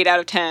wrote 8 out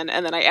of 10,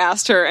 and then I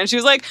asked her, and she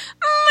was like,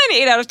 an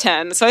 8 out of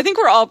 10. So I think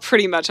we're all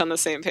pretty much on the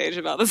same page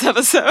about this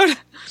episode.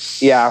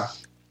 Yeah.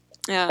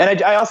 Yeah.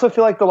 And I also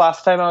feel like the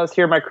last time I was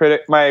here,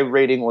 my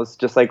rating was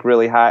just like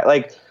really high.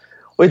 Like,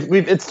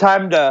 it's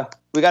time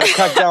we got to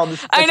cut down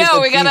this. I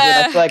know, we got to.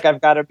 I feel like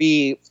I've got to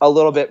be a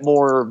little bit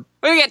more.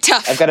 We're going to get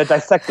tough. I've got to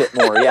dissect it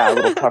more. Yeah, a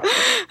little tougher.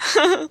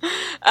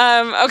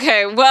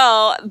 Okay,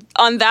 well,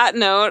 on that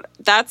note,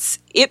 that's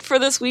it for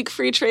this week,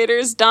 Free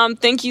Traders. Dom,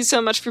 thank you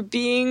so much for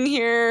being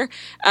here.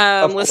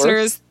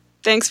 Listeners,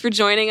 thanks for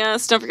joining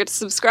us. Don't forget to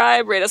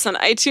subscribe, rate us on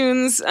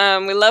iTunes.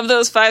 We love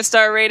those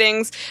 5-star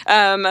ratings.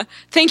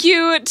 Thank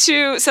you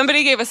to,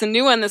 somebody gave us a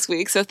new one this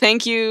week, so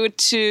thank you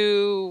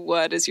to,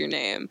 what is your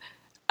name?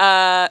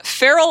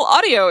 Feral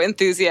Audio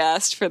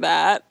Enthusiast for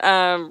that.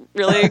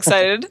 Really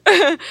excited.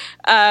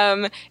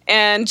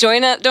 And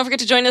don't forget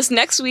to join us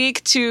next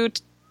week to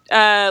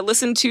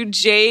listen to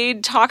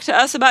Jade talk to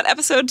us about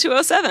episode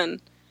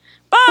 207.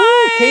 Bye!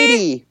 Ooh,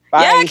 Katie!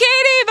 Bye! Yeah,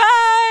 Katie!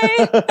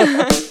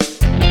 Bye!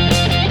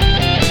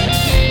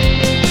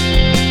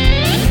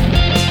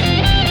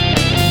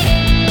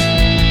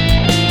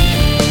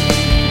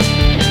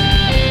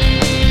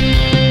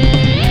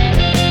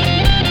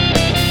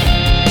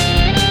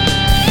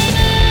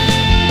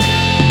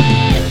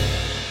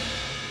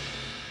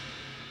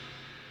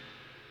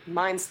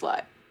 Mind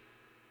slide.